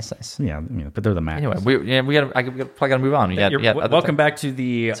 Oh, nice. Yeah, but they're the MAC. Anyway, we probably got to move on. Welcome back to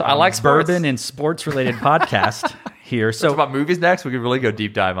the So I like sports. bourbon and sports related podcast here. So So about movies next, we could really go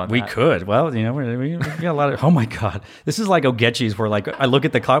deep dive on we that. could. Well, we got a lot of. Oh my God, this is like Ogechi's, where like I look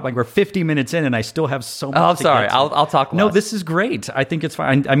at the clock, like we're 50 minutes in, and I still have so much. Oh, I'm to sorry. get to. I'll talk No, less. this is great. I think it's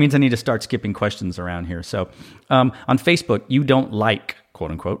fine. I means I need to start skipping questions around here. So, on Facebook, you don't like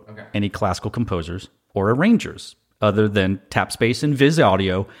quote unquote any classical composers or arrangers other than Tapspace and Viz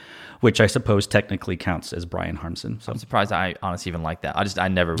Audio, which I suppose technically counts as Brian Harmson. So I'm surprised I honestly even like that. I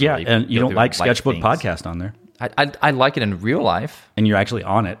never yeah, really and you go don't through like Sketchbook things. Podcast on there, I like it in real life, and you're actually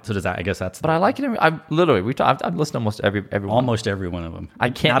on it. So does that? I guess that's but I like it. I've listened to almost every one. almost every one of them. I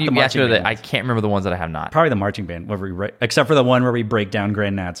can't. Not You the asked me marching that. band I ones. can't remember the ones that I have not. Probably the marching band, where except for the one where we break down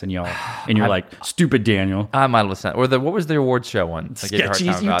Grand Nats and y'all, and you're like, stupid Daniel. I might listen. Or what was the awards show one? I gave a hard time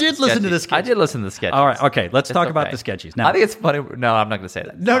Sketchies. You about. did listen to the Sketchies. I Sketchies. did listen to the sketches. All right, okay, let's talk about okay. the Sketchies. Now, I think it's funny. No, I'm not going to say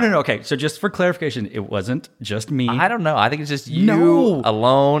that. no. Okay, so just for clarification, it wasn't just me. I don't know. I think it's just you No.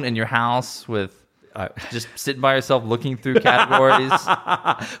 alone in your house with just sitting by yourself looking through categories.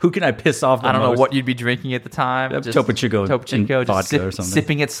 Who can I piss off the I don't most? know what you'd be drinking at the time. Just Topo Chico and just vodka or something.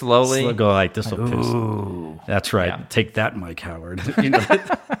 sipping it slowly. Go like this will piss. That's right. Yeah. Take that, Mike Howard.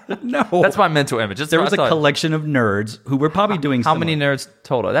 No, That's my mental image. That's there what was I a thought. collection of nerds who were probably doing How similar. many nerds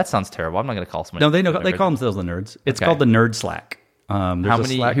total? That sounds terrible. I'm not going to call somebody. No, they nerds. call themselves the nerds. It's Okay. called the Nerd Slack. There's How a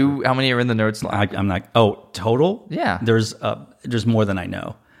many? Slack group. How many are in the nerd Slack? I'm not. Oh, total? Yeah. There's more than I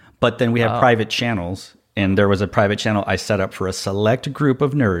know. But then we have private channels, and there was a private channel I set up for a select group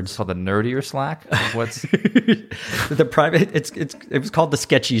of nerds. It's called the Nerdier Slack. What's the private? It was called the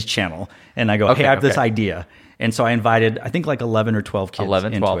Sketchies channel, and I go, hey, I have this idea. And so I invited, I think like 11 or 12 kids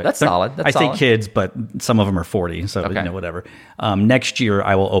 11, 12. into it. That's solid. That's solid. Say kids, but some of them are 40, so whatever. Next year,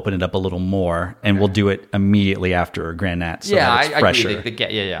 I will open it up a little more, and we'll do it immediately after Grand Nat, so that it's fresher. I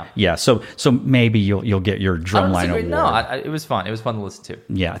agree. Yeah. So maybe you'll get your Drumline Award. No, it was fun. It was fun to listen to.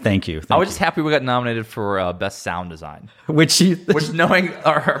 Yeah, thank you. I was just happy we got nominated for Best Sound Design. Which knowing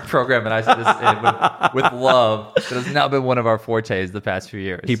our program, and I said this with love, it has not been one of our fortes the past few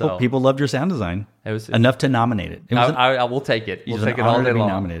years. People loved your sound design. It was enough to nominate it. I will take it. We'll take it all day long.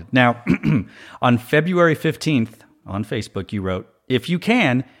 Nominated. Now, on February 15th on Facebook, you wrote, if you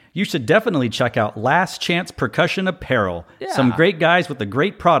can, you should definitely check out Last Chance Percussion Apparel. Yeah. Some great guys with a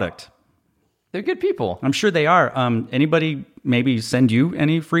great product. They're good people. I'm sure they are. Anybody maybe send you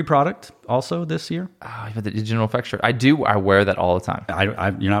any free product also this year? Oh, the Digital Effects shirt. I do. I wear that all the time.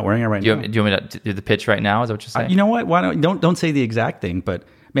 You're not wearing it right now? Do you want me to do the pitch right now? Is that what you're saying? You know what? Why don't say the exact thing, but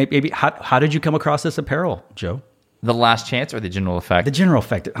maybe how did you come across this apparel, Joe? The Last Chance or the General Effect? The General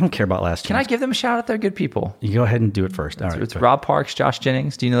Effect. I don't care about Last Chance. Can I give them a shout out? They're good people. You go ahead and do it first. All right. It's Rob Parks, Josh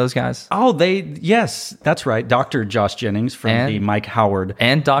Jennings. Do you know those guys? Oh, yes, that's right. Dr. Josh Jennings from the Mike Howard.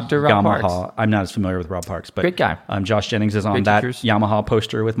 And Dr. Rob Yamaha. Parks. I'm not as familiar with Rob Parks, but great guy. Josh Jennings is on that Yamaha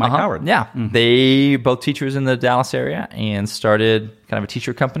poster with Mike Howard. Yeah. Mm-hmm. They both teachers in the Dallas area and started kind of a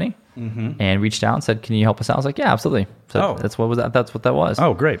teacher company. Mm-hmm. And reached out and said, "Can you help us out?" I was like, "Yeah, absolutely." So that's what that was.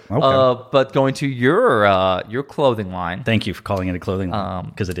 Oh, great. Okay. But going to your clothing line. Thank you for calling it a clothing line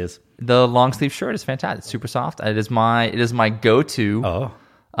because it is. The long sleeve shirt is fantastic. It's super soft. It is my go-to.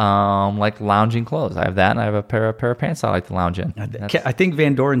 Like lounging clothes. I have that, and I have a pair of pants I like to lounge in. I think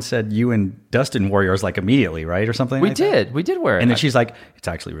Van Doren said you and Dustin wore yours like immediately, right, or something. We did wear it, and then she's like, "It's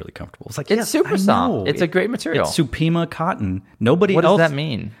actually really comfortable." It's like it's super soft. It's a great material. It's Supima cotton. Nobody else. What does that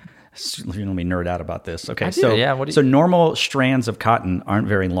mean? Let me nerd out about this. Okay, so normal strands of cotton aren't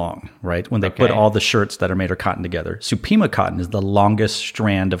very long, right? When they put all the shirts that are made of cotton together, Supima cotton is the longest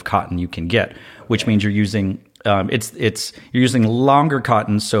strand of cotton you can get, which means you're using you're using longer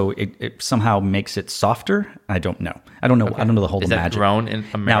cotton, so it somehow makes it softer. I don't know. I don't know the whole magic. Is that grown in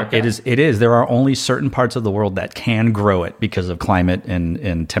America? Now it is. There are only certain parts of the world that can grow it because of climate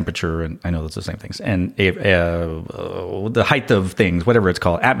and temperature, and I know those are the same things. And the height of things, whatever it's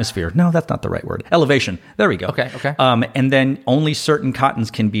called, atmosphere. No, that's not the right word. Elevation. There we go. Okay. And then only certain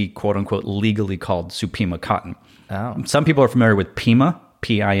cottons can be quote unquote legally called Supima cotton. Oh. Some people are familiar with Pima.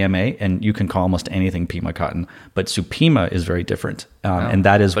 Pima, and you can call almost anything Pima cotton, but Supima is very different, and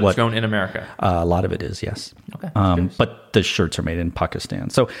that is but it's grown in America. A lot of it is, yes. Okay, but the shirts are made in Pakistan.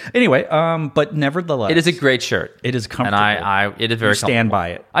 So anyway, but nevertheless, it is a great shirt. It is comfortable, and it is very. Stand by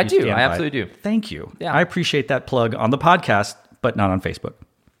it. I do. I absolutely do. Thank you. Yeah. I appreciate that plug on the podcast, but not on Facebook.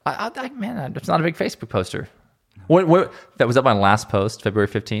 Man, it's not a big Facebook poster. What that was up my last post, February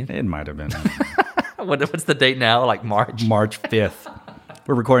 15th. It might have been. What's the date now? Like March 5th.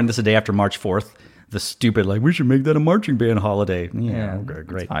 We're recording this a day after March 4th. The stupid, we should make that a marching band holiday. Yeah, okay,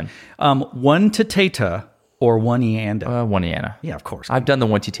 great. Fine. One Tatata or one Eanda? One Eanda. Yeah, of course. I've done the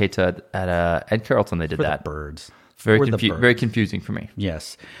one Tatata at Ed Carrollton. They did for that. The birds. Very confusing for me.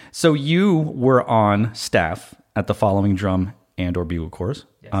 Yes. So you were on staff at the following drum and or bugle corps.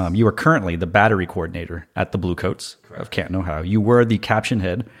 Yes. You are currently the battery coordinator at the Bluecoats of Canton, Ohio. You were the caption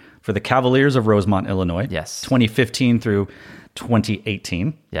head for the Cavaliers of Rosemont, Illinois. Yes. 2015 through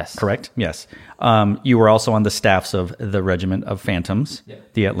 2018. Yes. Correct? Yes. You were also on the staffs of the Regiment of Phantoms,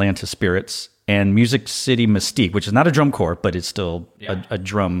 the Atlanta Spirits, and Music City Mystique, which is not a drum corps, but it's still a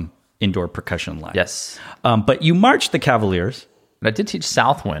drum indoor percussion line. Yes. But you marched the Cavaliers. I did teach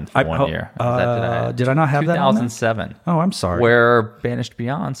Southwind for 1 year. Did I not have that on 2007. Oh, I'm sorry. Where Banished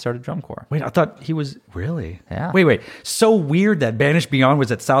Beyond started drum corps. Wait, I thought he was... Really? Yeah. Wait. So weird that Banished Beyond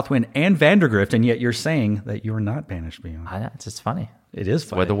was at Southwind and Vandergrift, and yet you're saying that you were not Banished Beyond. I know, it's just funny. It is funny. It's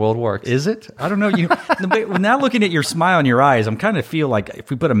the way the world works. Is it? I don't know. Now looking at your smile in your eyes, I'm kind of feel like if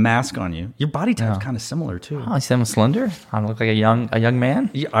we put a mask on you, your body type's kind of similar too. Oh, you said I'm slender? I look like a young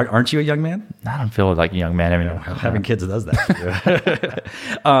man? Aren't you a young man? I don't feel like a young man anymore. Having kids does that.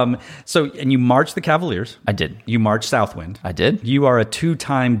 And you marched the Cavaliers. I did. You marched Southwind. I did. You are a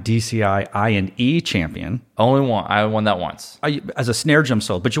 2-time DCI I&E champion. Only one. I won that once. As a snare drum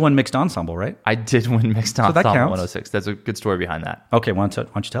solo, but you won mixed ensemble, right? I did win mixed ensemble. So that counts. 106. That's a good story behind that. Okay, why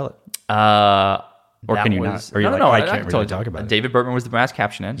don't you tell it? Or can you not? Or no, I can't really talk about it. David Bertman was the brass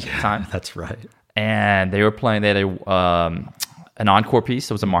caption at the time. That's right. And they were playing. They had an encore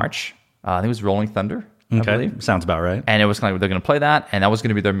piece. It was a march. I think it was Rolling Thunder. I believe. Sounds about right. And it was kind of they're going to play that, and that was going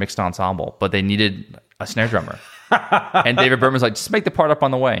to be their mixed ensemble. But they needed a snare drummer. And David Berman's like, just make the part up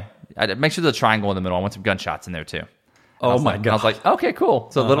on the way. Make sure there's a triangle in the middle. I want some gunshots in there too. Oh my God. I was like, okay,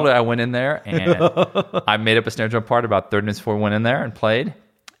 cool. So literally I went in there and I made up a snare drum part about 30 minutes before we went in there and played.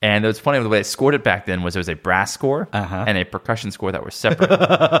 And it was funny, the way they scored it back then was there was a brass score and a percussion score that were separate.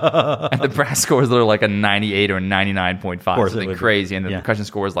 And the brass score was literally like a 98 or 99.5, something crazy. And the percussion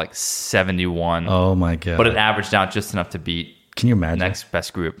score was like 71. Oh my God. But it averaged out just enough to beat Can you imagine? next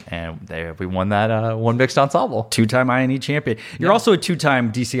best group. And we won that one mixed ensemble. 2-time INE champion. You're also a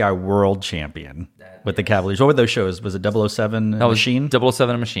 2-time DCI world champion with the Cavaliers. What were those shows? Was it 007 Machine?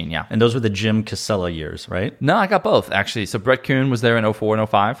 007 Machine, yeah. And those were the Jim Casella years, right? No, I got both, actually. So Brett Kuhn was there in 04 and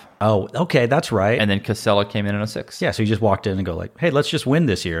 05. Oh, okay, that's right. And then Casella came in 06. Yeah, so you just walked in and go like, hey, let's just win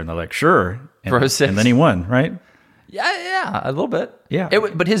this year. And they're like, sure. And, For 06. And then he won, right? Yeah, a little bit. Yeah.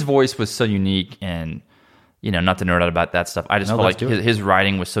 But his voice was so unique and, not to nerd out about that stuff. I just felt like his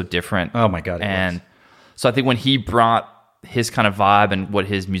writing was so different. Oh, my God. And so I think when he brought his kind of vibe and what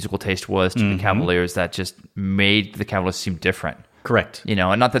his musical taste was to the Cavaliers, that just made the Cavaliers seem different. Correct.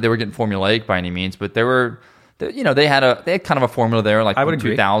 And not that they were getting formulaic by any means, but they had kind of a formula there, like from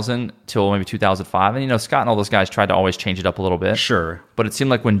 2000 till maybe 2005. And Scott and all those guys tried to always change it up a little bit. Sure. But it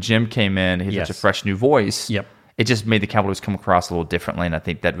seemed like when Jim came in, he had such a fresh new voice. Yep. It just made the Cavaliers come across a little differently, and I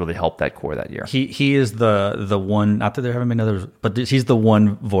think that really helped that core that year. He is the one. Not that there haven't been others, but he's the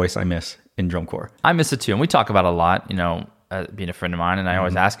one voice I miss in drum corps. I miss it too, and we talk about it a lot. Being a friend of mine, and I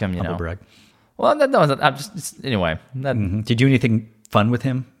always ask him. Humble brag. Well, I'm just anyway. Did you do anything fun with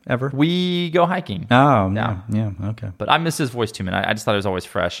him ever? We go hiking. Oh, yeah, okay. But I miss his voice too, man. I just thought it was always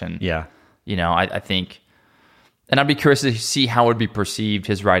fresh, and yeah, I think. And I'd be curious to see how it would be perceived,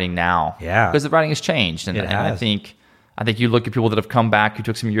 his writing now. Yeah. Because the writing has changed. And I think you look at people that have come back who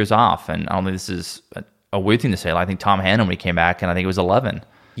took some years off, and I don't think this is a weird thing to say. I think Tom Hannon, when he came back, and I think it was 11.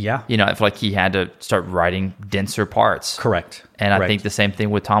 Yeah. I feel like he had to start writing denser parts. Correct. And I think the same thing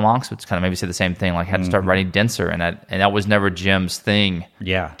with Tom Oxford's kind of maybe say the same thing, like had to start writing denser. And that was never Jim's thing.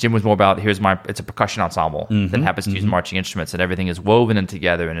 Yeah. Jim was more about, it's a percussion ensemble that happens to use marching instruments, and everything is woven in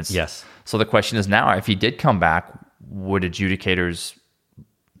together. And it's, yes. So the question is now, if he did come back, would adjudicators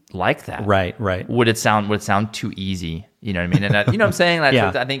like that? Right. Would it sound too easy? You know what I mean? And you know what I'm saying?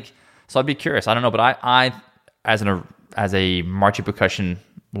 Yeah. I think, so I'd be curious. I don't know, but I as a marching percussion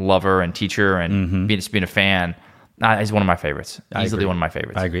lover and teacher and being a fan, he's one of my favorites. Easily one of my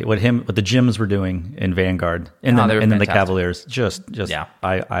favorites. I agree. What the Jims were doing in Vanguard and then the Cavaliers, just yeah.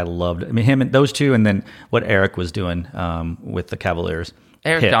 I loved it. I mean, him and those two, and then what Eric was doing with the Cavaliers.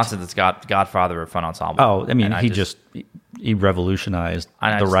 Eric Johnson's godfather of front ensemble. Oh, I mean, he revolutionized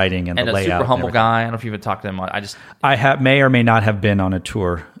the writing and the layout. And a super humble guy. I don't know if you've even talked to him. I may or may not have been on a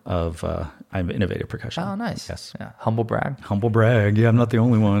tour of Innovative Percussion. Oh, nice. Yes. Yeah. Humble brag. Humble brag. Yeah, I'm not the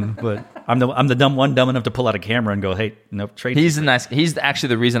only one, but I'm the dumb enough to pull out a camera and go, hey, nope, trade. He's actually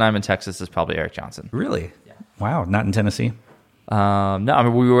the reason I'm in Texas is probably Eric Johnson. Really? Yeah. Wow. Not in Tennessee? No, I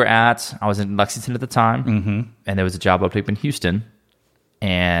mean, I was in Lexington at the time, and there was a job opening in Houston.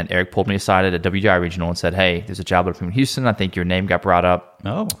 And Eric pulled me aside at a WGI regional and said, hey, there's a job opening in Houston. I think your name got brought up.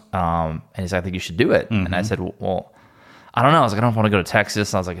 Oh. And he's like, I think you should do it. And I said, well, I don't know. I was like, I don't want to go to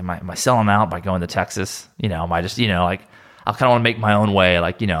Texas. I was like, am I selling out by going to Texas? Am I just, I kind of want to make my own way,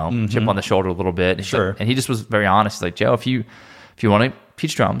 like, chip on the shoulder a little bit. And sure. And he just was very honest. He's like, Joe, if you want to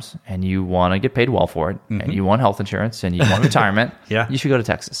teach drums and you want to get paid well for it and you want health insurance and you want retirement, you should go to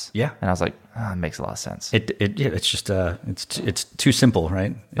Texas. Yeah. And I was like, it makes a lot of sense. It's just it's too simple,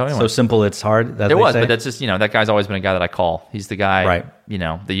 right? Anyway. So simple it's hard. But that's just that guy's always been a guy that I call. He's the guy, right?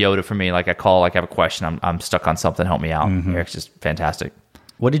 The Yoda for me. Like I call, like I have a question, I'm stuck on something, help me out. Eric's just fantastic.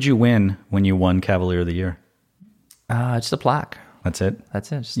 What did you win when you won Cavalier of the Year? Just a plaque. That's it.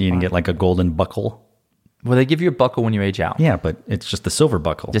 Just you didn't get like a golden buckle. Well, they give you a buckle when you age out. Yeah, but it's just the silver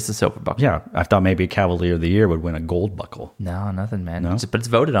buckle. Just the silver buckle. Yeah, I thought maybe Cavalier of the Year would win a gold buckle. No, nothing, man. No? But it's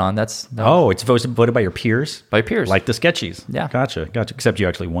voted on. It's voted by your peers? By your peers. Like the Sketchies. Yeah. Gotcha. Except you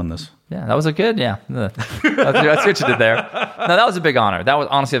actually won this. Yeah, that was a good, that's what you did there. No, that was a big honor. That was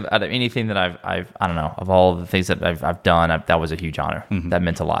honestly, out of anything that I don't know, of all the things that I've done, that was a huge honor. That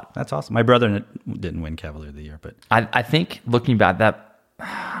meant a lot. That's awesome. My brother didn't win Cavalier of the Year, but I think looking back, that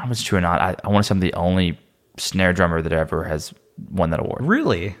I don't know if it's true or not. I want to say I'm the only snare drummer that ever has won that award.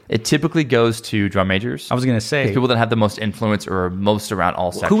 Really? It typically goes to drum majors. I was going to say people that have the most influence or most around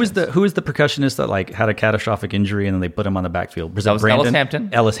all sections. Who was the percussionist that had a catastrophic injury and then they put him on the backfield? That was Ellis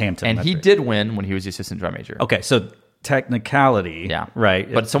Hampton. Ellis Hampton, and he did win when he was the assistant drum major. Okay, so technicality,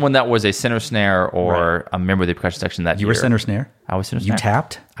 right? But someone that was a center snare or a member of the percussion section that you were center snare. I was center snare. You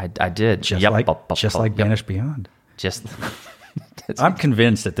tapped. I did. Just like Banished Beyond. Just I'm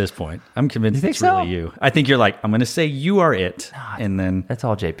convinced at this point. I'm convinced it's really you. I think you're like, I'm going to say you are it. And then That's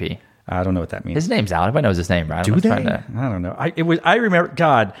all JP. I don't know what that means. His name's out. Everybody knows his name, right? Do they? I don't know. I remember,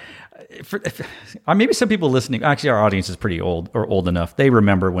 God, maybe some people listening, actually our audience is pretty old or old enough. They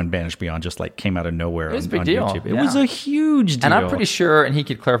remember when Banished Beyond just like came out of nowhere It was on a big deal. YouTube. It was a huge deal. And I'm pretty sure, and he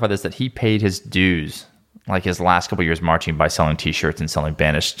could clarify this, that he paid his dues like his last couple of years marching by selling T-shirts and selling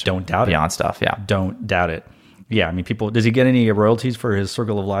Banished Don't doubt Beyond stuff. Yeah. Don't doubt it. Yeah, I mean, does he get any royalties for his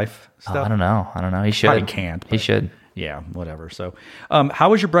Circle of Life stuff? I don't know. He should. Probably can't. He should. Yeah, whatever. So, how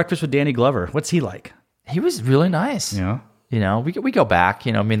was your breakfast with Danny Glover? What's he like? He was really nice. Yeah. You know, we go back,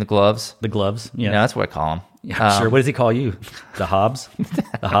 me and the gloves. The gloves? Yeah. You know, that's what I call him. Yeah, sure. What does he call you? The Hobbs?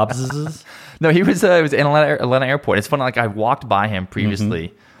 The Hobbses? No, he was in Atlanta Airport. It's funny, like I walked by him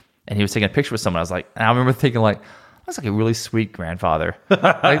previously and he was taking a picture with someone. I was like, and I remember thinking like, that's like a really sweet grandfather.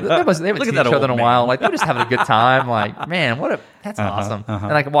 Like they haven't seen each other in a while. Like they're just having a good time. Like, man, that's awesome.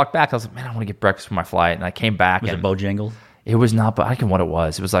 And I walked back. I was like, man, I want to get breakfast for my flight. And I came back. Was it Bojangles? It was not, but I can what it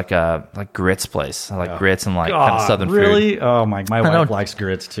was. It was like a grits place. I like grits and like kind of southern food. Really? Oh my wife likes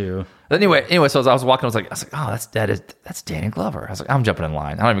grits too. Anyway, so as I was walking, I was like, oh, that's Danny Glover. I was like, I'm jumping in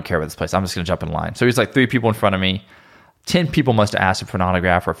line. I don't even care about this place. I'm just gonna jump in line. So he was like 3 people in front of me. 10 people must have asked him for an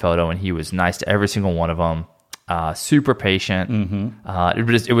autograph or a photo, and he was nice to every single one of them. Super patient.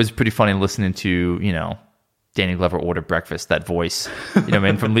 It was pretty funny listening to, Danny Glover ordered breakfast, that voice,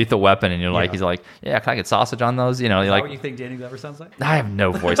 from Lethal Weapon. And you're like, he's like, yeah, can I get sausage on those? Is that what you think Danny Glover sounds like? I have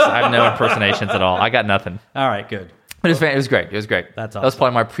no voice. I have no impersonations at all. I got nothing. All right, good. But it was great. That's awesome. That was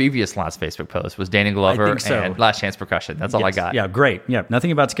probably my previous last Facebook post was Danny Glover and Last Chance Percussion. That's all I got. Yeah, great. Yeah,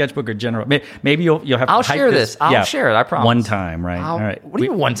 nothing about Sketchbook or general. Maybe you'll have to I'll share this. I'll share it. I promise. One time, right? All right. What do you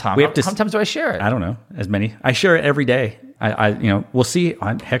mean one time? How many times do I share it? I don't know. As many. I share it every day. We'll see.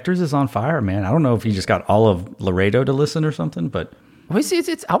 Hector's is on fire, man. I don't know if he just got all of Laredo to listen or something, but I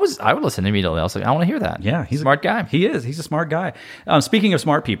would listen immediately. I was like, I want to hear that. Yeah, he's a smart guy. He is. He's a smart guy. Speaking of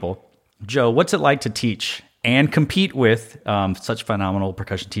smart people, Joe, what's it like to teach and compete with such phenomenal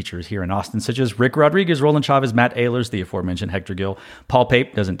percussion teachers here in Austin, such as Rick Rodriguez, Roland Chavez, Matt Ehlers, the aforementioned Hector Gill. Paul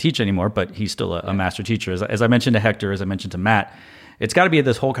Pape doesn't teach anymore, but he's still a master teacher. As I mentioned to Hector, as I mentioned to Matt, it's got to be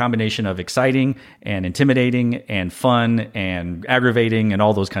this whole combination of exciting and intimidating and fun and aggravating and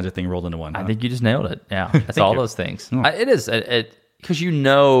all those kinds of things rolled into one. I think you just nailed it. Yeah, it's all those things. It is. Because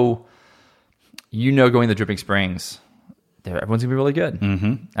going to Dripping Springs, everyone's gonna be really good. I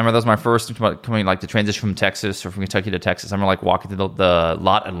remember that was my first coming, like the transition from Texas or from Kentucky to Texas. I remember like walking through the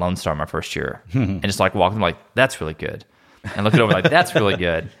lot at Lone Star my first year, and just like walking like that's really good, and looking over like that's really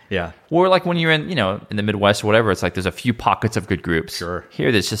good. Yeah. Or like when you're in in the Midwest or whatever, it's like there's a few pockets of good groups. Sure.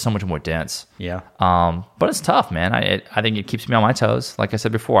 Here, there's just so much more dense. Yeah. But it's tough, man. I think it keeps me on my toes. Like I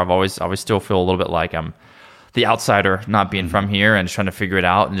said before, I always still feel a little bit like I'm the outsider, not being from here and just trying to figure it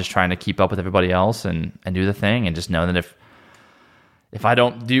out and just trying to keep up with everybody else and do the thing and just know that if I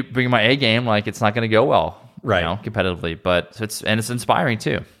don't bring my A game, like it's not going to go well, right? Competitively. But it's inspiring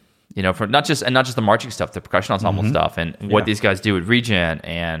too, for not just the marching stuff, the percussion ensemble stuff, and what these guys do at Regen,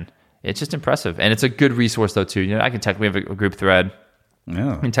 and it's just impressive. And it's a good resource though too. I can text. We have a group thread.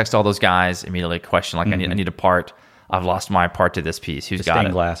 Yeah. I can text all those guys immediately. Question like I need a part. I've lost my part to this piece. Who's got it?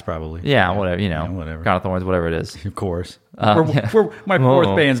 Stained glass, probably. Yeah, whatever. Whatever. Crown of Thorns, whatever it is. Of course. My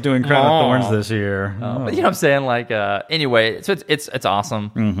fourth band's doing Crown of Thorns this year. But you know what I'm saying? Like, anyway, so it's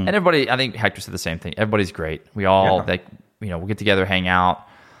awesome. And everybody, I think Hector said the same thing. Everybody's great. We all we'll get together, hang out.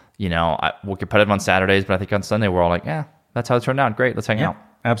 We're competitive on Saturdays, but I think on Sunday we're all like, yeah, that's how it turned out. Great, let's hang out.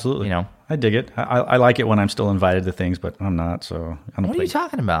 Absolutely. I dig it. I like it when I'm still invited to things, but I'm not. So I don't. What are you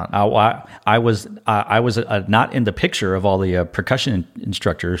talking about? I was not in the picture of all the percussion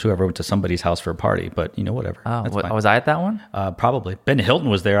instructors who ever went to somebody's house for a party, but whatever. Was I at that one? Probably. Ben Hilton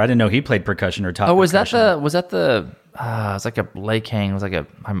was there. I didn't know he played percussion or taught. Oh, was percussion. that the? It was like a lake hang. It was like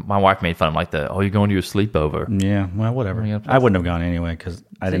my wife made fun of like you're going to your sleepover. Yeah, well, whatever. I wouldn't have gone anyway because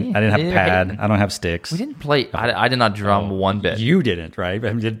I didn't have a pad. I don't have sticks. We didn't play. I did not drum one bit. You didn't, right?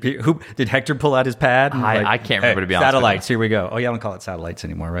 I mean, did Hector pull out his pad? I can't remember, to be honest. Satellites. Here we go. Oh, yeah, I don't call it satellites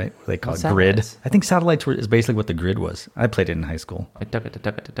anymore, right? They call it grid. I think satellites is basically what the grid was. I played it in high school.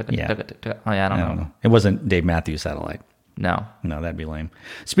 Yeah. Oh yeah, I don't know. It wasn't Dave Matthews Satellite. No, that'd be lame.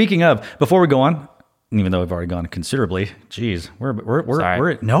 Speaking of, before we go on, even though we've already gone considerably, geez, we're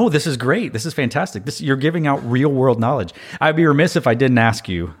no, this is great. This is fantastic. You're giving out real world knowledge. I'd be remiss if I didn't ask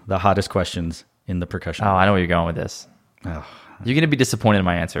you the hottest questions in the percussion. Oh, I know where you're going with this. Oh. You're going to be disappointed in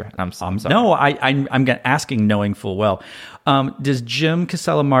my answer. I'm sorry. No, I'm asking knowing full well. Does Jim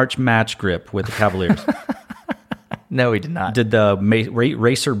Casella March match grip with the Cavaliers? No, he did not. Did the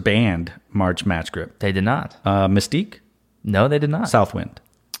Racer Band March match grip? They did not. Mystique? No, they did not. Southwind.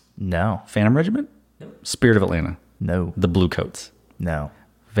 No. Phantom Regiment? Spirit of Atlanta. No. The Bluecoats. No.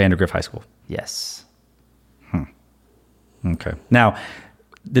 Vandergrift High School. Yes. Okay. Now,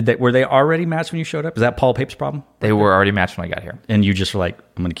 were they already matched when you showed up? Is that Paul Pape's problem? They were already matched when I got here. And you just were like,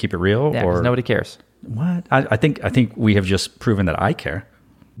 I'm going to keep it real? Yeah, because nobody cares. What? I think we have just proven that I care.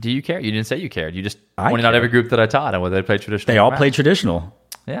 Do you care? You didn't say you cared. You just I pointed out every group that I taught and whether they played traditional. They all play traditional.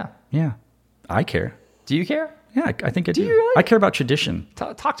 Yeah. Yeah. I care. Do you care? Yeah, I think I do. Do you really? I care about tradition.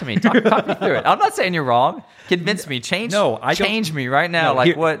 Talk to me. Talk me through it. I'm not saying you're wrong. Convince me. Change me right now.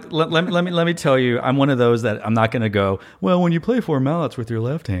 No, what? Let me tell you. I'm one of those that I'm not going to go. Well, when you play four mallets with your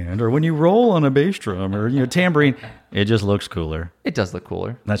left hand, or when you roll on a bass drum, or tambourine, it just looks cooler. It does look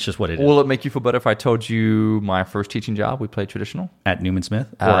cooler. That's just what it is. Will it make you feel better if I told you my first teaching job? We played traditional At Newman Smith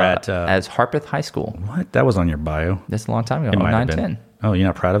or at as Harpeth High School. What? That was on your bio. That's a long time ago. It might have 9, been. 10. Oh, you're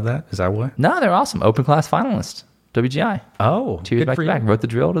not proud of that? Is that what? No, they're awesome. Open class finalist. WGI. Oh, 2 years back to back. Wrote the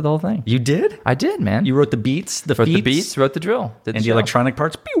drill, did the whole thing. You did? I did, man. You wrote the beats, wrote the beats, wrote the drill, did and the electronic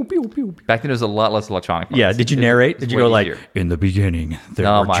parts. Pew, pew, pew. Back then, there was a lot less electronic parts. Yeah. Did you narrate? Did you go like, in the beginning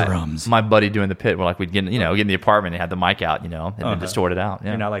there were my, drums? My buddy doing the pit, we'd get in the apartment, they had the mic out, and then distort it out. Yeah.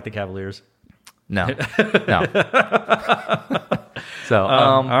 You're not like the Cavaliers. No, no. So,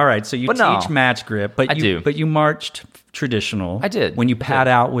 all right. So you teach match grip, but you marched traditional. I did. When you pad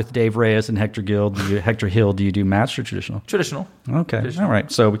out with Dave Reyes and Hector Hill, do you do match or traditional? Traditional. Okay. Traditional. All right.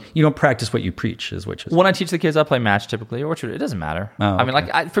 So you don't practice what you preach, is which is. When I teach the kids, I play match typically, or it doesn't matter. Oh,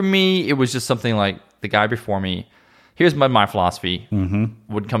 okay. I mean, for me, it was just something like the guy before me. Here's my philosophy.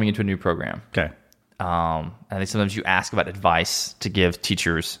 When coming into a new program. Okay. I think sometimes you ask about advice to give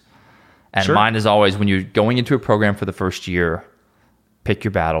teachers. And Sure. mine is always, when you're going into a program for the first year, pick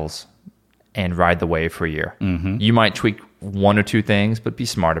your battles and ride the wave for a year. You might tweak 1 or 2 things, but be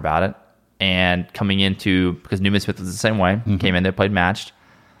smart about it. And coming into, because Newman Smith was the same way, came in there, played matched,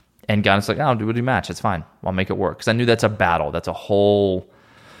 and got us like, oh, we'll do match. It's fine. I'll make it work. Because I knew that's a battle. That's a whole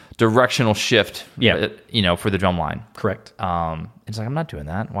directional shift, for the drum line. Correct. It's like, I'm not doing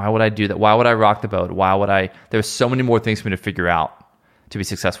that. Why would I do that? Why would I rock the boat? There's so many more things for me to figure out to be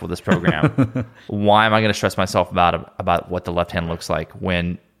successful with this program. Why am I going to stress myself about what the left hand looks like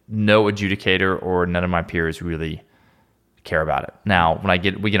when no adjudicator or none of my peers really care about it? Now,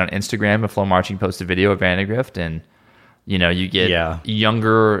 when we get on Instagram and Flow Marching posts a video of Vandergrift, and you get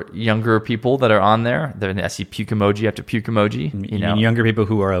younger people that are on there. I see puke emoji after puke emoji. Younger people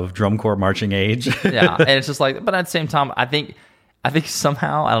who are of drum corps marching age. Yeah, and it's just like, but at the same time, I think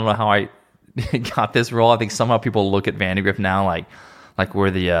somehow, I don't know how I got this role. I think somehow people look at Vandergrift now like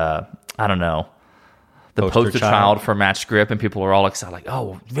we're the I don't know, the poster child for match grip, and people are all excited like,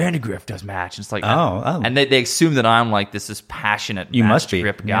 oh, Vandergrift does match. And it's like, and they assume that I'm like this passionate match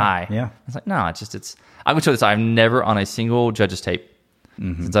grip guy. Yeah. It's like, no, I'm going to show this. I've never on a single judge's tape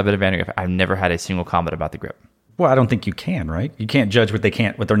since I've been at Vandergrift, I've never had a single comment about the grip. Well, I don't think you can, right? You can't judge what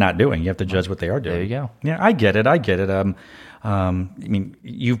they're not doing. You have to judge what they are doing. There you go. Yeah, I get it. I mean,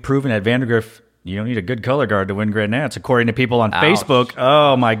 you've proven at Vandergrift you don't need a good color guard to win Grand Nats, according to people on Facebook.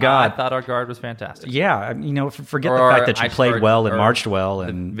 Oh my God! I thought our guard was fantastic. Yeah, forget the fact that you played well and marched well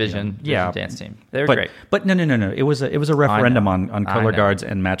and Vision dance team. They were great. But no. It was a referendum on color guards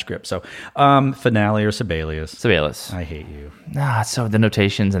and match grip. So, Finale or Sibelius? Sibelius. I hate you. So the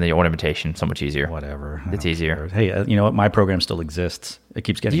notations and the ornamentation so much easier. Whatever. It's easier. Hey, you know what? My program still exists. It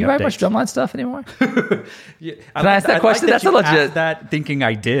keeps getting. Do you updates. write much drumline stuff anymore? Can I ask that question? That's a legit. That thinking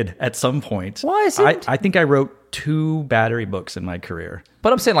I did at some point. Why is it? I think I wrote 2 battery books in my career.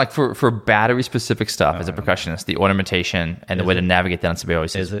 But I'm saying, like, for battery specific stuff as a percussionist, the ornamentation and the way to navigate that on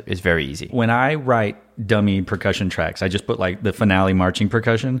Sibelius is very easy. When I write dummy percussion tracks, I just put like the Finale marching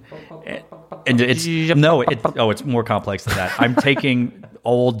percussion, and it's more complex than that. I'm taking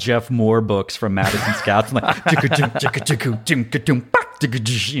old Jeff Moore books from Madison Scouts, like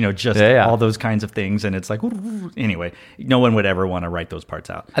all those kinds of things, and it's like anyway, no one would ever want to write those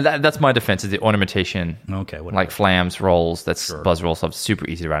parts out. That's my defense: is the ornamentation. Okay, whatever. Like flams, rolls, buzz rolls, stuff super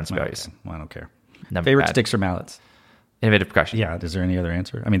easy to write in Sibelius. Okay. Well, I don't care. Never Favorite bad. sticks or mallets? Innovative percussion. Yeah. Is there any other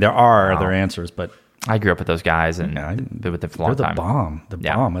answer? I mean, there are other ansers, but I grew up with those guys and been with them for a long time. They're the bomb. The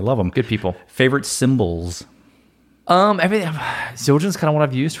bomb. I love them. Good people. Favorite cymbals? Everything. Zildjian's kind of what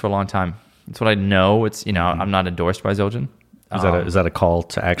I've used for a long time. It's what I know. It's I'm not endorsed by Zildjian. Is that a call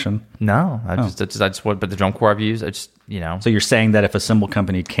to action? No, I just but the drum corps I've used. I just So you're saying that if a cymbal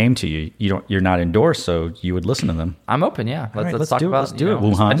company came to you, you're not endorsed, so you would listen to them. I'm open. Yeah, let's talk do it. about. Let's do it.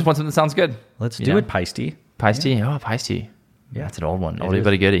 I just want something that sounds good. Let's do it. Paiste. Paiste. Oh, Paiste. Yeah, that's an old one. Oldie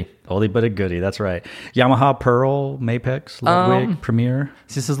but a goodie. Oldie but a goodie. That's right. Yamaha, Pearl, Mapex, Ludwig, Premier.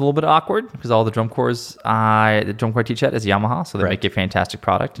 This is a little bit awkward because all the drum corps I teach at is Yamaha, so they make a fantastic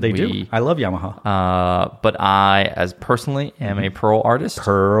product. They do. I love Yamaha. But I, as personally, am a Pearl artist.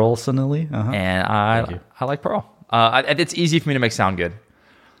 Personally, and I like Pearl. It's easy for me to make sound good.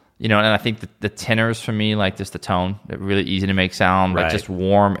 And I think the tenors for me, like just the tone, they're really easy to make sound, like just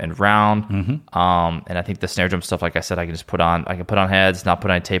warm and round. And I think the snare drum stuff, like I said, I can put on heads, not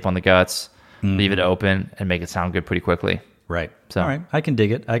put any tape on the guts, leave it open, and make it sound good pretty quickly. Right. So, all right. I can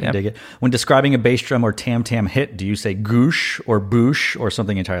dig it. Dig it. When describing a bass drum or tam-tam hit, do you say goosh or boosh or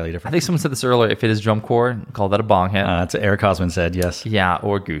something entirely different? I think someone said this earlier. If it is drum corps, call that a bong hit. That's what Eric Osmond said, yes. Yeah,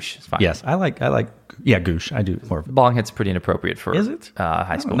 or goosh. It's fine. Yes, I like goosh. I do more. Bong hit's pretty inappropriate for Is it?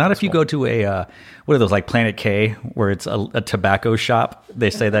 High school. Not if you go to a, what are those, like Planet K, where it's a tobacco shop. They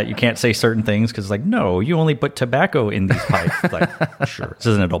say that you can't say certain things because, like, no, you only put tobacco in these pipes. Like, sure. This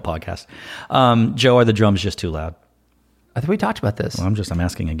is an adult podcast. Joe, are the drums just too loud? I think we talked about this. Well, I'm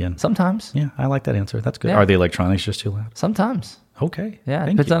asking again. Sometimes. Yeah, I like that answer. That's good. Yeah. Are the electronics just too loud? Sometimes. Okay. Yeah,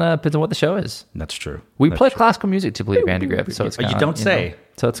 depends on what the show is. That's true. We play classical music typically at Vandergrift, so it's kind of, you don't say.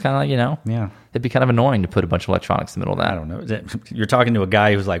 So it's kind of like, yeah, it'd be kind of annoying to put a bunch of electronics in the middle of that. I don't know. You're talking to a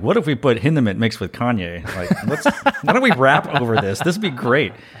guy who's like, what if we put Hindemith mixed with Kanye? Like, why don't we rap over this? This would be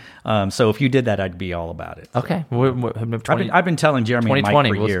great. So if you did that, I'd be all about it. Okay. I've been telling Jeremy and Mike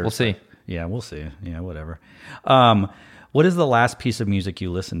for years. We'll see. Yeah, we'll see. Yeah, whatever. What is the last piece of music you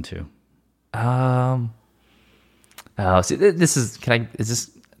listened to? See, this is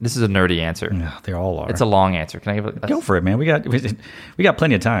a nerdy answer. Yeah, they all are. It's a long answer. Can I give it? Go for it, man. We got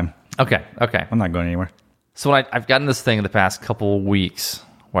plenty of time. Okay. I'm not going anywhere. So I've gotten this thing in the past couple of weeks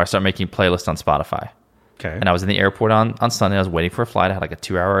where I start making playlists on Spotify. Okay. And I was in the airport on Sunday. I was waiting for a flight. I had like a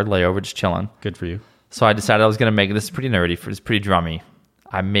 2-hour layover, just chilling. Good for you. So I decided I was going to make this is pretty nerdy. It's pretty drummy.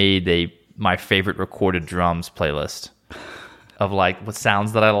 I made my favorite recorded drums playlist. Of like what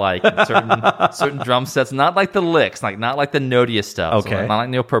sounds that I like, and certain drum sets, not like the licks, not like the notiest stuff. Okay. So not like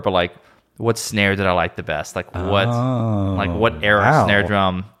Neil Peart, like what snare did I like the best? Like what era snare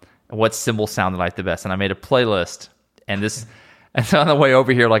drum, what cymbal sound did I like the best? And I made a playlist, and on the way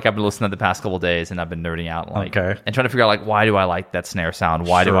over here, like I've been listening to the past couple of days, and I've been nerding out, and trying to figure out like why do I like that snare sound?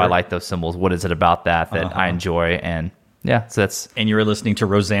 Why do I like those cymbals? What is it about that I enjoy? And yeah, so that's... And you were listening to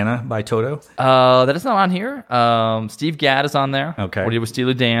Rosanna by Toto? That is not on here. Steve Gadd is on there. Okay. What he did with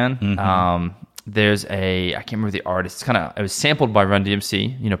Steely Dan. Mm-hmm. There's I can't remember the artist. It was sampled by Run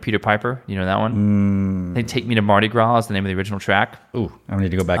DMC. Peter Piper. You know that one? They Take Me to Mardi Gras is the name of the original track. Ooh, I need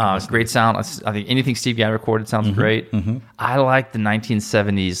to go back and listen. Great sound. I think anything Steve Gadd recorded sounds great. Mm-hmm. I like the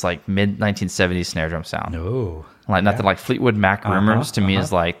 1970s, like mid-1970s snare drum sound. Oh. Like nothing like Fleetwood Mac Rumors to me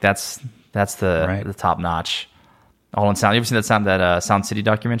is like, that's the top notch. All in sound. You ever seen that Sound City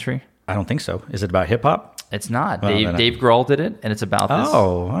documentary? I don't think so. Is it about hip hop? It's not. Dave Grohl did it, and it's about this.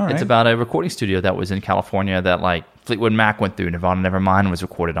 Oh, all right. It's about a recording studio that was in California that like Fleetwood Mac went through. Nirvana Nevermind was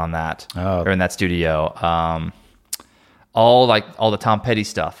recorded on that, or in that studio. All the Tom Petty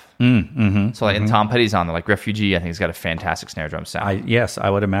stuff. So and Tom Petty's on there. Like Refugee, I think, has got a fantastic snare drum sound. Yes, I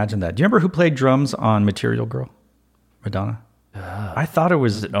would imagine that. Do you remember who played drums on Material Girl? Madonna. I thought it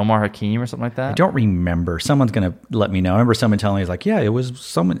was Omar Hakim or something like that. I don't remember. Someone's going to let me know. I remember someone telling me, like, yeah, it was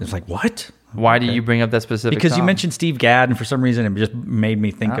someone. It's like, what? Why do you bring up that specific Because song? you mentioned Steve Gadd, and for some reason it just made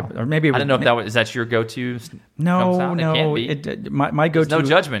me think of, or maybe it was, I didn't know if is that your go-to no, sound? no. It can't be. My go-to. There's no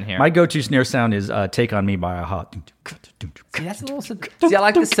judgment here. My go-to snare sound is Take On Me by A-ha. See, that's a little. See, I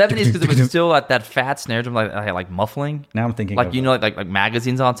like the 70s because it was still at that fat snare drum, like muffling. Now I'm thinking, like like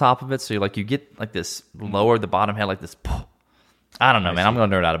magazines on top of it, so you get like this lower the bottom head, like this. I don't know, man. I'm going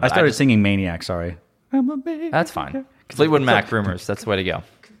to nerd out about it. I started singing Maniac, sorry. I'm a maniac. That's fine. Fleetwood Mac Rumors. That's the way to go.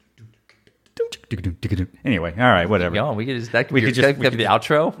 Anyway, all right, whatever. Yo, we could just the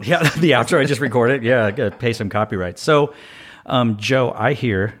outro. Yeah, the outro. I just recorded. Yeah, I got to pay some copyright. So, Joe, I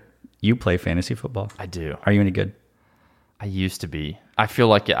hear you play fantasy football. I do. Are you any good? I used to be. I feel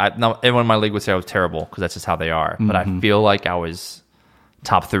like everyone in my league would say I was terrible because that's just how they are. But I feel like I was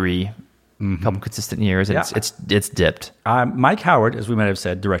top 3. A couple consistent years, and it's dipped. Mike Howard, as we might have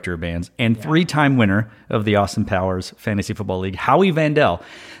said, director of bands, and 3-time winner of the Austin Powers Fantasy Football League, Howie Vandell,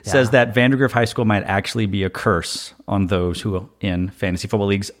 says that Vandergrift High School might actually be a curse on those who are in fantasy football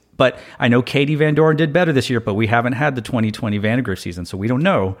leagues. But I know Katie Van Doren did better this year, but we haven't had the 2020 Vandergrift season, so we don't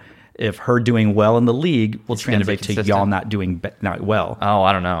know if her doing well in the league will translate to y'all not doing not well. Oh,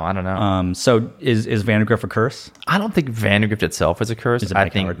 I don't know. So is Vandergrift a curse? I don't think Vandergrift itself is a curse. I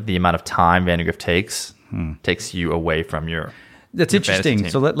think the amount of time Vandergrift takes you away from your That's interesting.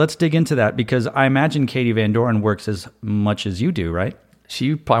 So let's dig into that, because I imagine Katie Van Doren works as much as you do, right?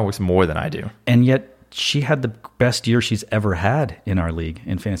 She probably works more than I do. And yet she had the best year she's ever had in our league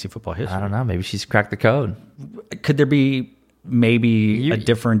in fantasy football history. I don't know. Maybe she's cracked the code. Could there be maybe a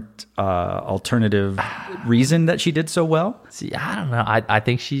different alternative reason that she did so well? See, I don't know. I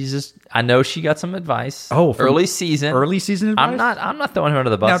think she's just. I know she got some advice. Oh, early season advice. I'm not throwing her under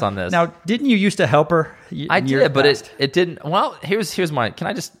the bus on this. Now, didn't you used to help her? I did, but it didn't. Well, here's my. Can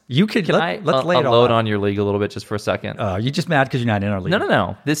I just? You could. Let's lay it all unload out. on your league a little bit just for a second. You're just mad because you're not in our league.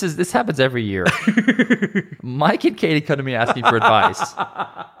 No. This happens every year. Mike and Katie come to me asking for advice,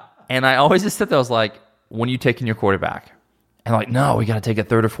 and I always just sit there. I was like, "When are you taking your quarterback?" And like, no, we got to take a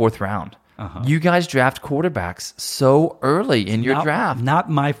third or fourth round. You guys draft quarterbacks so early in your draft. Not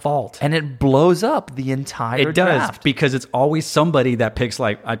my fault. And it blows up the entire draft. It does, because it's always somebody that picks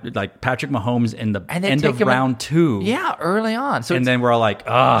like Patrick Mahomes in the end of round 2. Yeah, early on. So and then we're all like,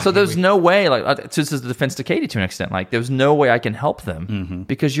 so there's no way, like, this is the defense to Katie to an extent. Like, there's no way I can help them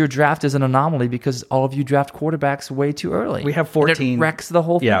because your draft is an anomaly because all of you draft quarterbacks way too early. We have 14. And it wrecks the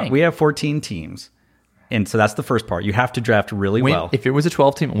whole thing. Yeah, we have 14 teams. And so that's the first part. You have to draft really well. If it was a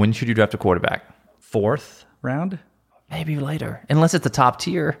 12 team, when should you draft a quarterback? 4th round? Maybe later, unless it's the top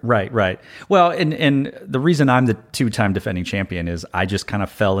tier. Right. Well, and the reason I'm the 2-time defending champion is I just kind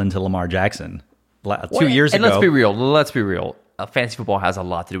of fell into Lamar Jackson 2 years ago. And let's be real. Fantasy football has a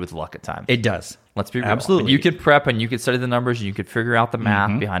lot to do with luck at times. It does. Let's be real. Absolutely. And you could prep and you could study the numbers and you could figure out the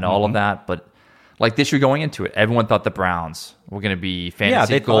math behind all of that, but like this year going into it, everyone thought the Browns were going to be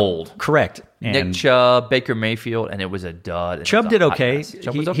fantasy gold. Correct. Nick Chubb, Baker Mayfield, and it was a dud. Chubb did okay.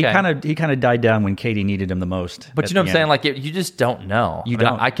 Chubb was okay. He kind of died down when Katie needed him the most. But you know what I'm saying? Like, you just don't know.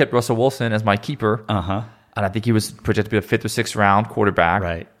 I kept Russell Wilson as my keeper. And I think he was projected to be a 5th or 6th round quarterback.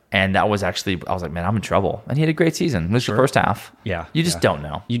 Right. And that was actually, I was like, man, I'm in trouble. And he had a great season. At least the first half. Yeah. You just don't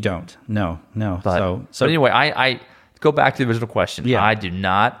know. You don't. No. But anyway, I go back to the original question. Yeah. I do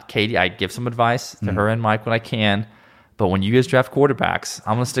not, Katie, I give some advice to her and Mike when I can. But when you guys draft quarterbacks,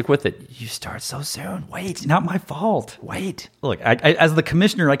 I'm going to stick with it. You start so soon. Wait. It's not my fault. Wait. Look, I as the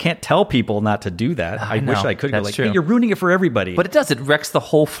commissioner, I can't tell people not to do that. I wish I could. That's true. Hey, you're ruining it for everybody. But it does. It wrecks the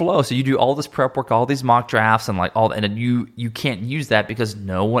whole flow. So you do all this prep work, all these mock drafts, and like all, and then you can't use that because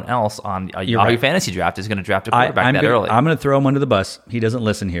no one else on a Yahoo Fantasy draft is going to draft a quarterback early. I'm going to throw him under the bus. He doesn't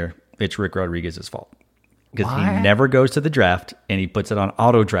listen here. It's Rick Rodriguez's fault. Because he never goes to the draft and he puts it on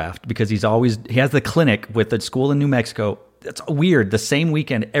auto draft because he has the clinic with the school in New Mexico. That's weird. The same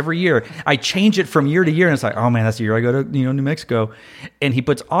weekend every year. I change it from year to year and it's like, oh man, that's the year I go to New Mexico. And he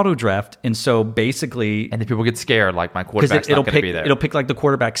puts auto draft, and so basically, and then people get scared like my quarterback's not going to be there. It'll pick like the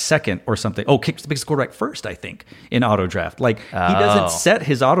quarterback second or something. Oh, picks the quarterback first, I think, in auto draft. Like he doesn't set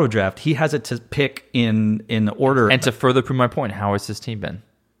his auto draft. He has it to pick in order. And to further prove my point, how has his team been?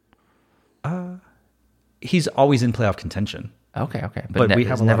 He's always in playoff contention. Okay. But we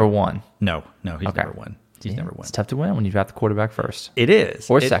have never won. No, he's never won. He's never won. It's tough to win when you draft the quarterback first. It is.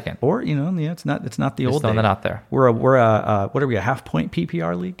 Or second. Or, it's not the Just old days. throwing that out there. We're a what are we, a half-point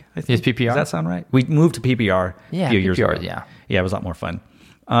PPR league, I think? Yes, PPR. Does that sound right? We moved to PPR a few years ago. Yeah, it was a lot more fun.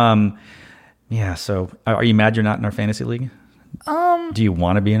 So are you mad you're not in our fantasy league? Do you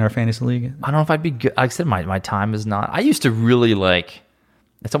want to be in our fantasy league? I don't know if I'd be good. Like I said, my time is not. I used to really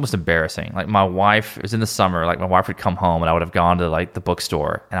it's almost embarrassing. Like my wife, it was in the summer, like my wife would come home and I would have gone to like the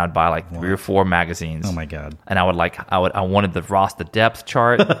bookstore and I'd buy like 3 or 4 magazines. Oh my God. And I wanted the depth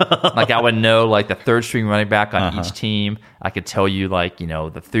chart. Like I would know like the 3rd string running back on each team. I could tell you like,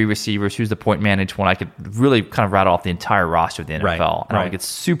 the 3 receivers, who's the point man each one. I could really kind of rattle off the entire roster of the NFL. And I would get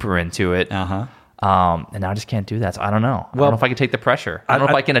super into it. And now I just can't do that. So I don't know. I don't know if I can take the pressure. I don't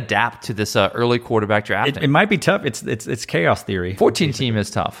know if I can adapt to this early quarterback drafting. It might be tough. It's chaos theory. 14 team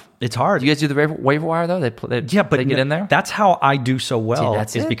is tough. It's hard. Do you guys do the waiver wire though? They get in there. That's how I do so well.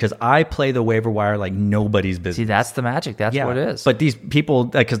 Because I play the waiver wire like nobody's business. See, that's the magic. That's what it is. But these people,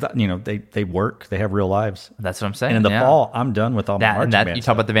 because they work, they have real lives. That's what I'm saying. And in the fall, I'm done with all my marching band you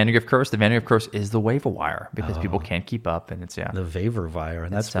talk about the Vandegrift curse. The Vandegrift curse is the waiver wire because people can't keep up, and it's the waiver wire.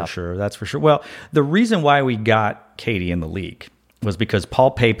 That's for sure. That's for sure. Well, the reason why we got Katie in the league was because Paul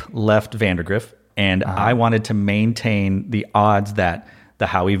Pape left Vandegrift, and I wanted to maintain the odds that the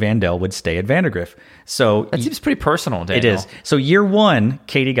Howie Vandell would stay at Vandegrift. So that seems pretty personal, Daniel. It is. So year 1,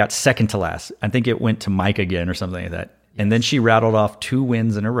 Katie got second to last. I think it went to Mike again or something like that. And then she rattled off 2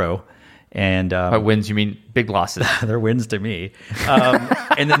 wins in a row. And by wins, you mean big losses. They're wins to me.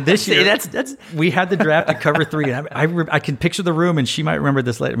 And then this year, that's we had the draft at cover 3. And I can picture the room, and she might remember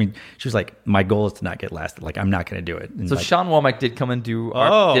this later. I mean, she was like, "My goal is to not get last. Like, I'm not going to do it." And so like, Sean Womack did come and did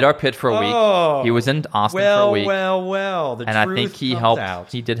our pit for a week. He was in Austin for a week. Well. And I think he helped.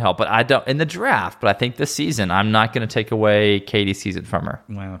 Out. He did help, but I don't in the draft. But I think this season, I'm not going to take away Katie's season from her.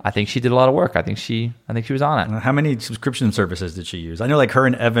 Wow. I think she did a lot of work. I think she was on it. How many subscription services did she use? I know, like her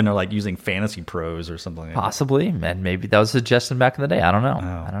and Evan are like using Fantasy Pros or something. Like Possibly, and maybe that was a suggestion back in the day. I don't know.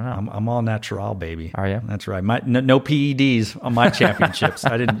 I don't know. I'm all natural, baby. Are you? That's right. No PEDs on my championships.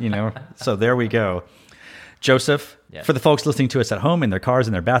 I didn't, So there we go. Joseph, Yes. For the folks listening to us at home, in their cars,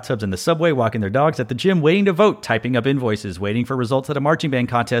 in their bathtubs, in the subway, walking their dogs, at the gym, waiting to vote, typing up invoices, waiting for results at a marching band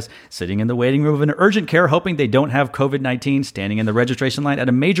contest, sitting in the waiting room of an urgent care, hoping they don't have COVID-19, standing in the registration line at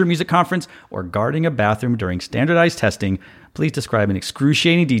a major music conference, or guarding a bathroom during standardized testing, please describe in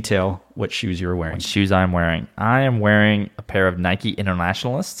excruciating detail what shoes you're wearing. What shoes I'm wearing? I am wearing a pair of Nike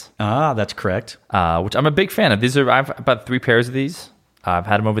Internationalists. That's correct. Which I'm a big fan of. I've about 3 pairs of these. I've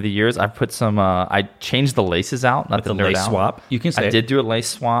had them over the years. I've put some. I changed the laces out. Not the lace swap. You can say I did do a lace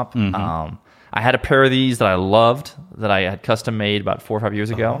swap. Mm-hmm. I had a pair of these that I loved that I had custom made about 4 or 5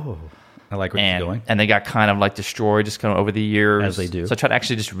 years ago. Oh, I like where you're going. And they got kind of like destroyed just kind of over the years. As they do. So I tried to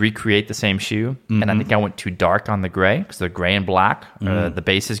actually just recreate the same shoe. Mm-hmm. And I think I went too dark on the gray because they're gray and black. Mm-hmm. The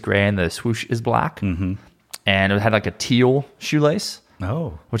base is gray and the swoosh is black. Mm-hmm. And it had like a teal shoelace.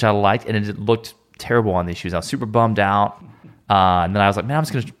 Which I liked. And it looked terrible on these shoes. I was super bummed out. And then I was like, man, I'm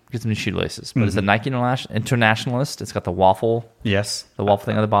just going to get some new shoelaces. But it's a Nike Internationalist. It's got the waffle. Yes. The waffle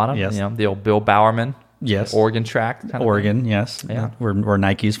thing on the bottom. Yes. The old Bill Bowerman. Yes. Oregon track. Oregon, yes. Yeah. Where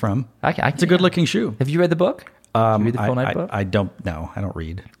Nike's from. It's a good-looking shoe. Have you read the book? Did you read the Phil Knight book? I don't know. I don't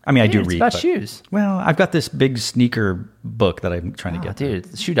read. I mean, I do read. It's about shoes. Well, I've got this big sneaker book that I'm trying to get. Dude,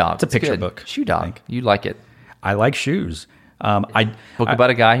 the Shoe Dog. It's a picture book. Shoe Dog. You like it. I like shoes. Book about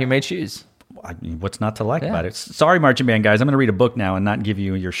a guy who made shoes. What's not to like about it? Sorry, marching band guys. I'm going to read a book now and not give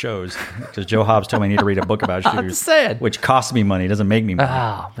you your shows because Joe Hobbs told me I need to read a book about shoes. I'm just saying. Which costs me money. It doesn't make me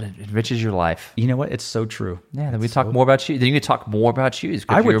money. But it enriches your life. You know what? It's so true. Yeah, then we talk more about shoes. Then you can talk more about shoes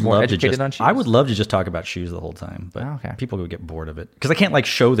because you're more educated on shoes. I would love to just talk about shoes the whole time, but people would get bored of it because I can't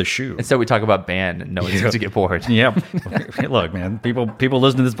show the shoe. Instead, we talk about band and no one seems to get bored. Yep. Look, man, people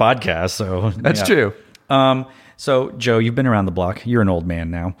listen to this podcast, so that's true. So, Joe, you've been around the block. You're an old man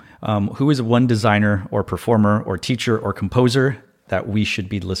now. Who is one designer or performer or teacher or composer that we should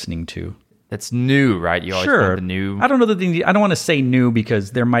be listening to? That's new, right? You always want the new. I don't know I don't want to say new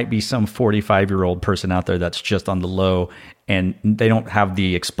because there might be some 45-year-old person out there that's just on the low and they don't have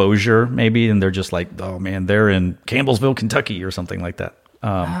the exposure, maybe, and they're just like, oh man, they're in Campbellsville, Kentucky, or something like that.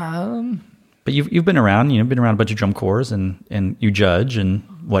 But you've been around. You've been around a bunch of drum corps and you judge and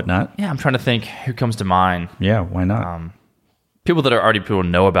whatnot. Yeah, I'm trying to think who comes to mind. Yeah, why not? People that are already people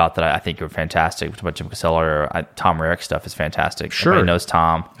know about that I think are fantastic. About Jim Casella or Tom Rarick stuff is fantastic. Sure, everybody knows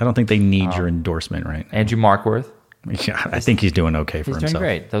Tom. I don't think they need your endorsement right now. Andrew Markworth. Yeah, I think he's doing okay for himself. He's doing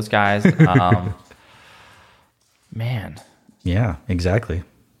great. Those guys, man. Yeah, exactly.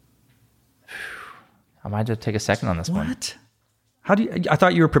 I might just take a second on this one. What? How do you? I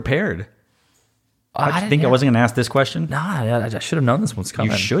thought you were prepared. I think I wasn't going to ask this question. Nah, I should have known this one's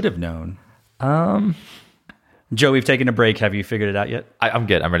coming. You should have known. Joe, we've taken a break. Have you figured it out yet? I'm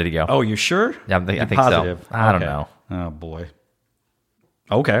good. I'm ready to go. Oh, you sure? Yeah, I think positive. So. I don't know. Oh boy.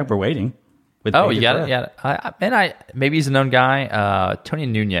 Okay, we're waiting. You got it. Yeah, maybe he's a known guy. Tony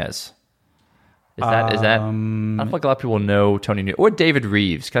Nunez. Is that? I don't think a lot of people know Tony Nunez or David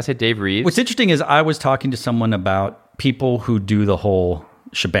Reeves. Can I say Dave Reeves? What's interesting is I was talking to someone about people who do the whole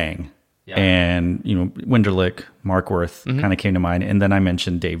shebang. Yeah. And, Winderlich, Markworth kind of came to mind. And then I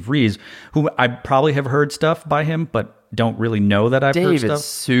mentioned Dave Reeves, who I probably have heard stuff by him, but don't really know that I've heard stuff. Dave is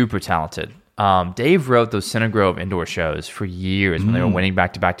super talented. Dave wrote those Center Grove indoor shows for years when they were winning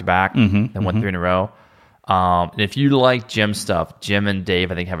back to back to back and won 3 in a row. And if you like Jim stuff, Jim and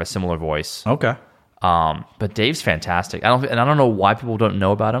Dave, I think, have a similar voice. Okay. But Dave's fantastic. I don't know why people don't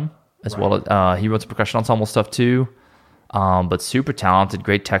know about him as well. He wrote some percussion ensemble stuff too. But super talented,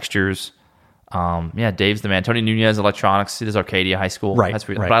 great textures. Dave's the man. Tony Nunez, electronics. He does Arcadia High School. Right.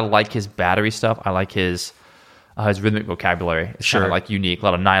 But I like his battery stuff. I like his rhythmic vocabulary. It's kind of unique. A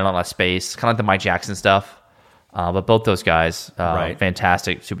lot of nylon, a lot of space. Kind of like the Mike Jackson stuff. But both those guys,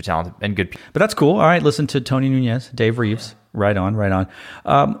 fantastic, super talented, and good people. But that's cool. All right, listen to Tony Nunez, Dave Reeves. Right on.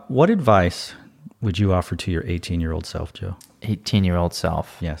 What advice would you offer to your 18-year-old self, Joe? 18-year-old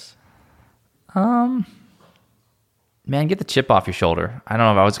self? Yes. Man, get the chip off your shoulder. I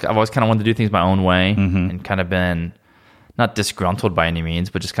don't know. I've always kind of wanted to do things my own way and kind of been not disgruntled by any means,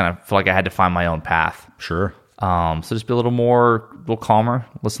 but just kind of feel like I had to find my own path. Sure. So just be a little calmer,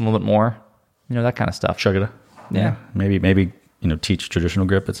 listen a little bit more, that kind of stuff. Chug it. Yeah. Maybe teach traditional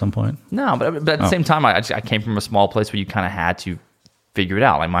grip at some point. No, but at the same time, I came from a small place where you kind of had to figure it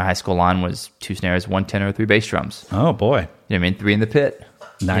out. Like my high school line was 2 snares, 1 tenor, 3 bass drums. Oh boy. You know what I mean? 3 in the pit.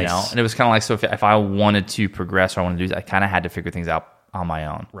 Nice. And it was kind of like, so if I wanted to progress or I wanted to do that, I kind of had to figure things out on my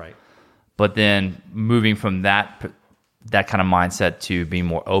own. Right. But then moving from that kind of mindset to being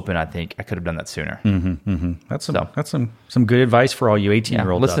more open, I think I could have done that sooner. That's some good advice for all you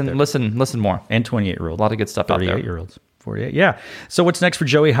 18-year-olds out there. Listen more. And 28-year-olds. A lot of good stuff out there. 38-year-olds. 48. Yeah. So what's next for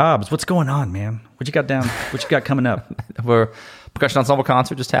Joey Hobbs? What's going on, man? What you got down? What you got coming up? We're percussion ensemble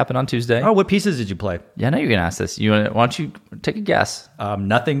concert just happened on Tuesday. Oh, what pieces did you play? Yeah, I know you're going to ask this. Why don't you take a guess?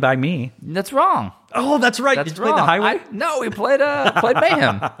 Nothing by me. That's wrong. Oh, that's right. That's did you play the Highway? No, we played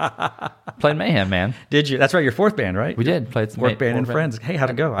Mayhem. Played Mayhem, man. Did you? That's right. Your fourth band, right? We did. Played fourth band and friends. Hey, how'd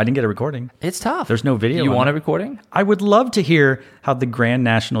it go? I didn't get a recording. It's tough. There's no video. You want a recording? I would love to hear how the Grand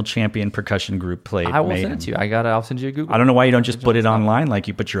National Champion Percussion Group played. I will Mayhem. send it to you. I'll send you a Google. I don't know why you don't just put it online like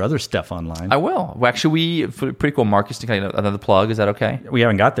you put your other stuff online. I will. Well, actually, pretty cool. Marcus, to kind of another plug. Is that okay? We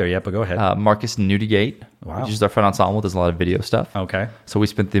haven't got there yet, but go ahead. Marcus Nudegate, Wow. which is our front ensemble. Does a lot of video stuff. Okay. So we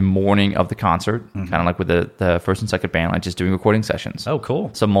spent the morning of the concert, kind of like with the first and second band, like just doing recording sessions. Oh, cool.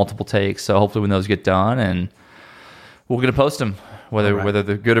 So multiple takes. So hopefully when those get done, and we're going to post them. Whether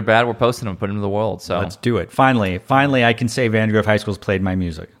they're good or bad, we're posting them, putting them in the world. So let's do it. Finally, I can say Vandergrift High School's played my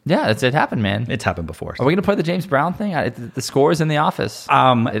music. Yeah, it happened, man. It's happened before. Are we going to play the James Brown thing? The score is in the office.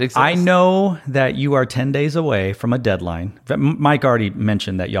 It exists. I know that you are 10 days away from a deadline. Mike already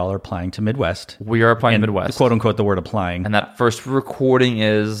mentioned that y'all are applying to Midwest. We are applying to Midwest. Quote unquote, the word applying. And that first recording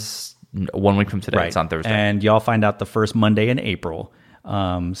is 1 week from today. Right. It's on Thursday. And y'all find out the first Monday in April.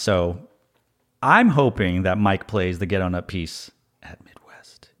 So I'm hoping that Mike plays the Get On Up piece at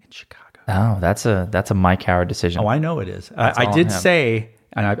Midwest in Chicago. Oh, that's a Mike Howard decision. Oh, I know it is. I did say,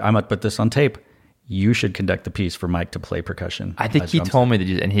 and I'm going to put this on tape, you should conduct the piece for Mike to play percussion. I think he told me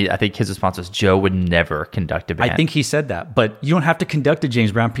that, and I think his response was, Joe would never conduct a band. I think he said that, but you don't have to conduct a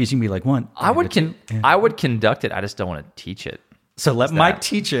James Brown piece. You can be like, one. I would conduct it. I just don't want to teach it. So let Mike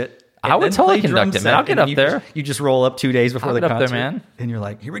teach it. I would totally conduct it, man. I'll get up there. You just roll up 2 days before the concert. I'll get up there, man. And you're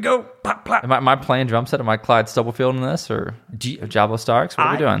like, here we go. Plop, plop. Am I playing drum set? Am I Clyde Stubblefield in this? Or Jabo Starks? What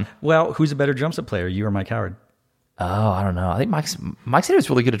are we doing? Well, who's a better drum set player, you or Mike Howard? Oh, I don't know. I think Mike said he was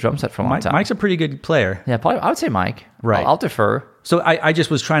really good at drum set for a long time. Mike's a pretty good player. Yeah, probably. I would say Mike. Right. I'll defer. So I just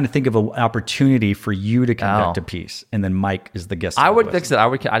was trying to think of an opportunity for you to conduct a piece, and then Mike is the guest. I would fix it.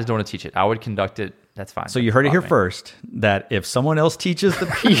 I just don't want to teach it. I would conduct it. That's fine. So you heard it here first, that if someone else teaches the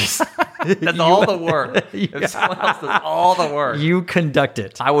piece, that's all the work. If someone else does all the work, you conduct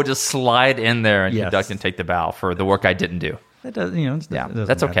it. I will just slide in there and conduct and take the bow for the work I didn't do. That does,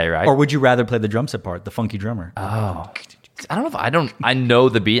 that's okay, right? Or would you rather play the drum set part, the funky drummer? Oh, I don't know if I know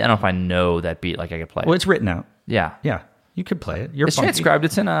the beat. I don't know if I know that beat like I could play. Well, it's written out. Yeah. You could play it. It's transcribed.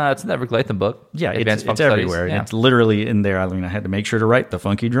 It's in that Rick Latham book. Yeah, it's everywhere. Yeah. It's literally in there. I mean, I had to make sure to write the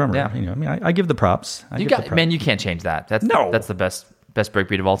funky drummer. Yeah. I give the props. Man, you can't change that. That's the best break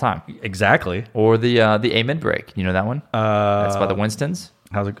beat of all time. Exactly. Or the Amen break. You know that one? That's by the Winstons.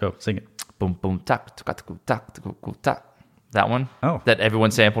 How's it go? Sing it. Boom boom tak tak tak tak. That one. Oh, that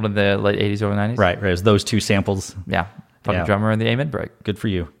everyone sampled in the late 80s, early 90s. Right. It's those two samples. Yeah. Funky drummer and the Amen break. Good for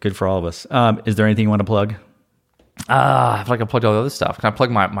you. Good for all of us. Is there anything you want to plug? I feel like I plugged all the other stuff. Can I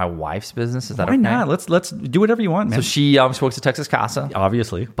plug my wife's business? Is that okay? Why not? Let's do whatever you want, man. So she obviously works at Texas Casa.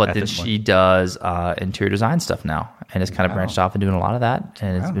 Obviously. But then she does interior design stuff now and has kind of branched off and doing a lot of that.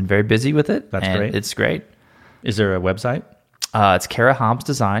 And it's been very busy with it. That's great. It's great. Is there a website? It's Kara Hobbs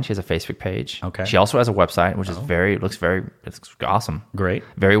Design. She has a Facebook page. Okay. She also has a website, which is it's awesome. Great.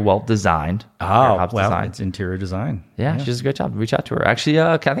 Very well designed. Oh, well, it's interior design. Yeah, she does a great job. Reach out to her. Actually,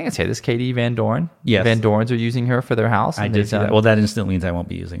 I think I say this, Katie Van Doren. Yes. Van Dorens are using her for their house. I did see that. Well, that instantly means I won't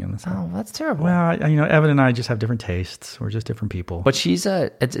be using it. Oh, that's terrible. Well, Evan and I just have different tastes. We're just different people. But she's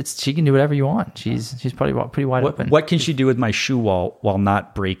she can do whatever you want. She's probably pretty wide open. What can she do with my shoe wall while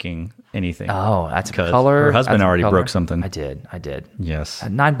not breaking anything? Oh, that's a color. Her husband already broke something. I did. Yes.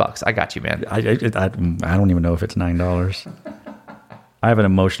 $9. I got you, man. I don't even know if it's $9. I have an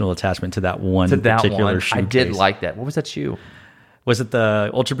emotional attachment to that one particular shoe. I did like that. What was that shoe? Was it the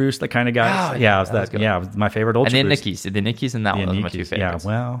Ultra Boost, that kind of guy? Oh, yeah, it was that. Yeah, it was my favorite Ultra and Boost. The Nikis and that one. Those are my two favorites. Yeah,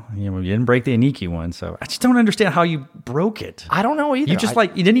 well, you didn't break the Aniki one, so I just don't understand how you broke it. I don't know either. You just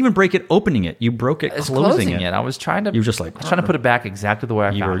you didn't even break it opening it. You broke it closing it. I was trying to. You were just like, I was trying to put it back exactly the way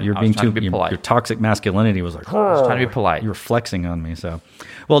I found it. You're being too polite. Your toxic masculinity was like, I was trying to be polite. You were flexing on me. So,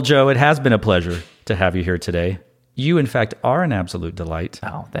 well, Joe, it has been a pleasure to have you here today. You, in fact, are an absolute delight.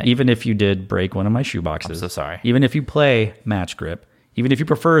 Oh, thank you. Even if you did break one of my shoe boxes. I'm so sorry. Even if you play Match Grip. Even if you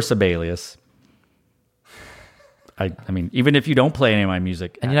prefer Sibelius. I mean, even if you don't play any of my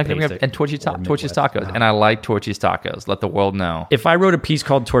music. And you're not going to bring up and Torchy's Tacos. And I like Torchy's Tacos. Let the world know. If I wrote a piece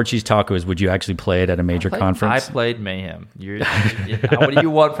called Torchy's Tacos, would you actually play it at a major conference? I played Mayhem. What do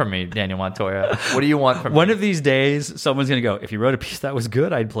you want from me, Daniel Montoya? What do you want from me? One of these days, someone's going to go, if you wrote a piece that was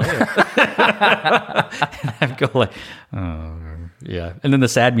good, I'd play it. And I'd go like, oh, yeah. And then the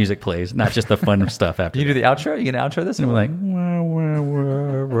sad music plays, not just the fun stuff after. You do the outro? You going to outro this? And I'm like, wah, wah,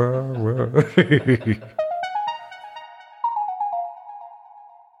 wah, wah, wah.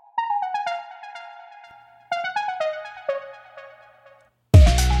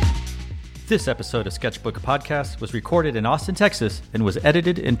 This episode of Sketchbook Podcast was recorded in Austin, Texas, and was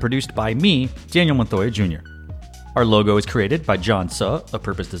edited and produced by me, Daniel Montoya Jr. Our logo is created by John Suh of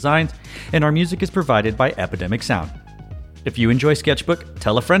Purpose Designs, and our music is provided by Epidemic Sound. If you enjoy Sketchbook,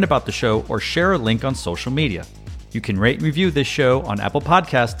 tell a friend about the show or share a link on social media. You can rate and review this show on Apple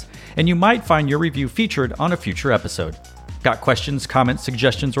Podcasts, and you might find your review featured on a future episode. Got questions, comments,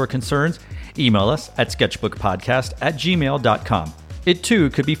 suggestions, or concerns? Email us at sketchbookpodcast@gmail.com. It too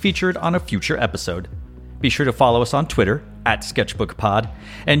could be featured on a future episode. Be sure to follow us on Twitter @SketchbookPod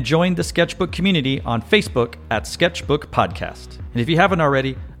and join the Sketchbook community on Facebook @Sketchbook Podcast. And if you haven't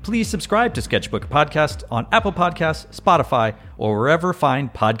already, please subscribe to Sketchbook Podcast on Apple Podcasts, Spotify, or wherever fine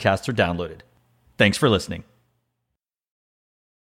podcasts are downloaded. Thanks for listening.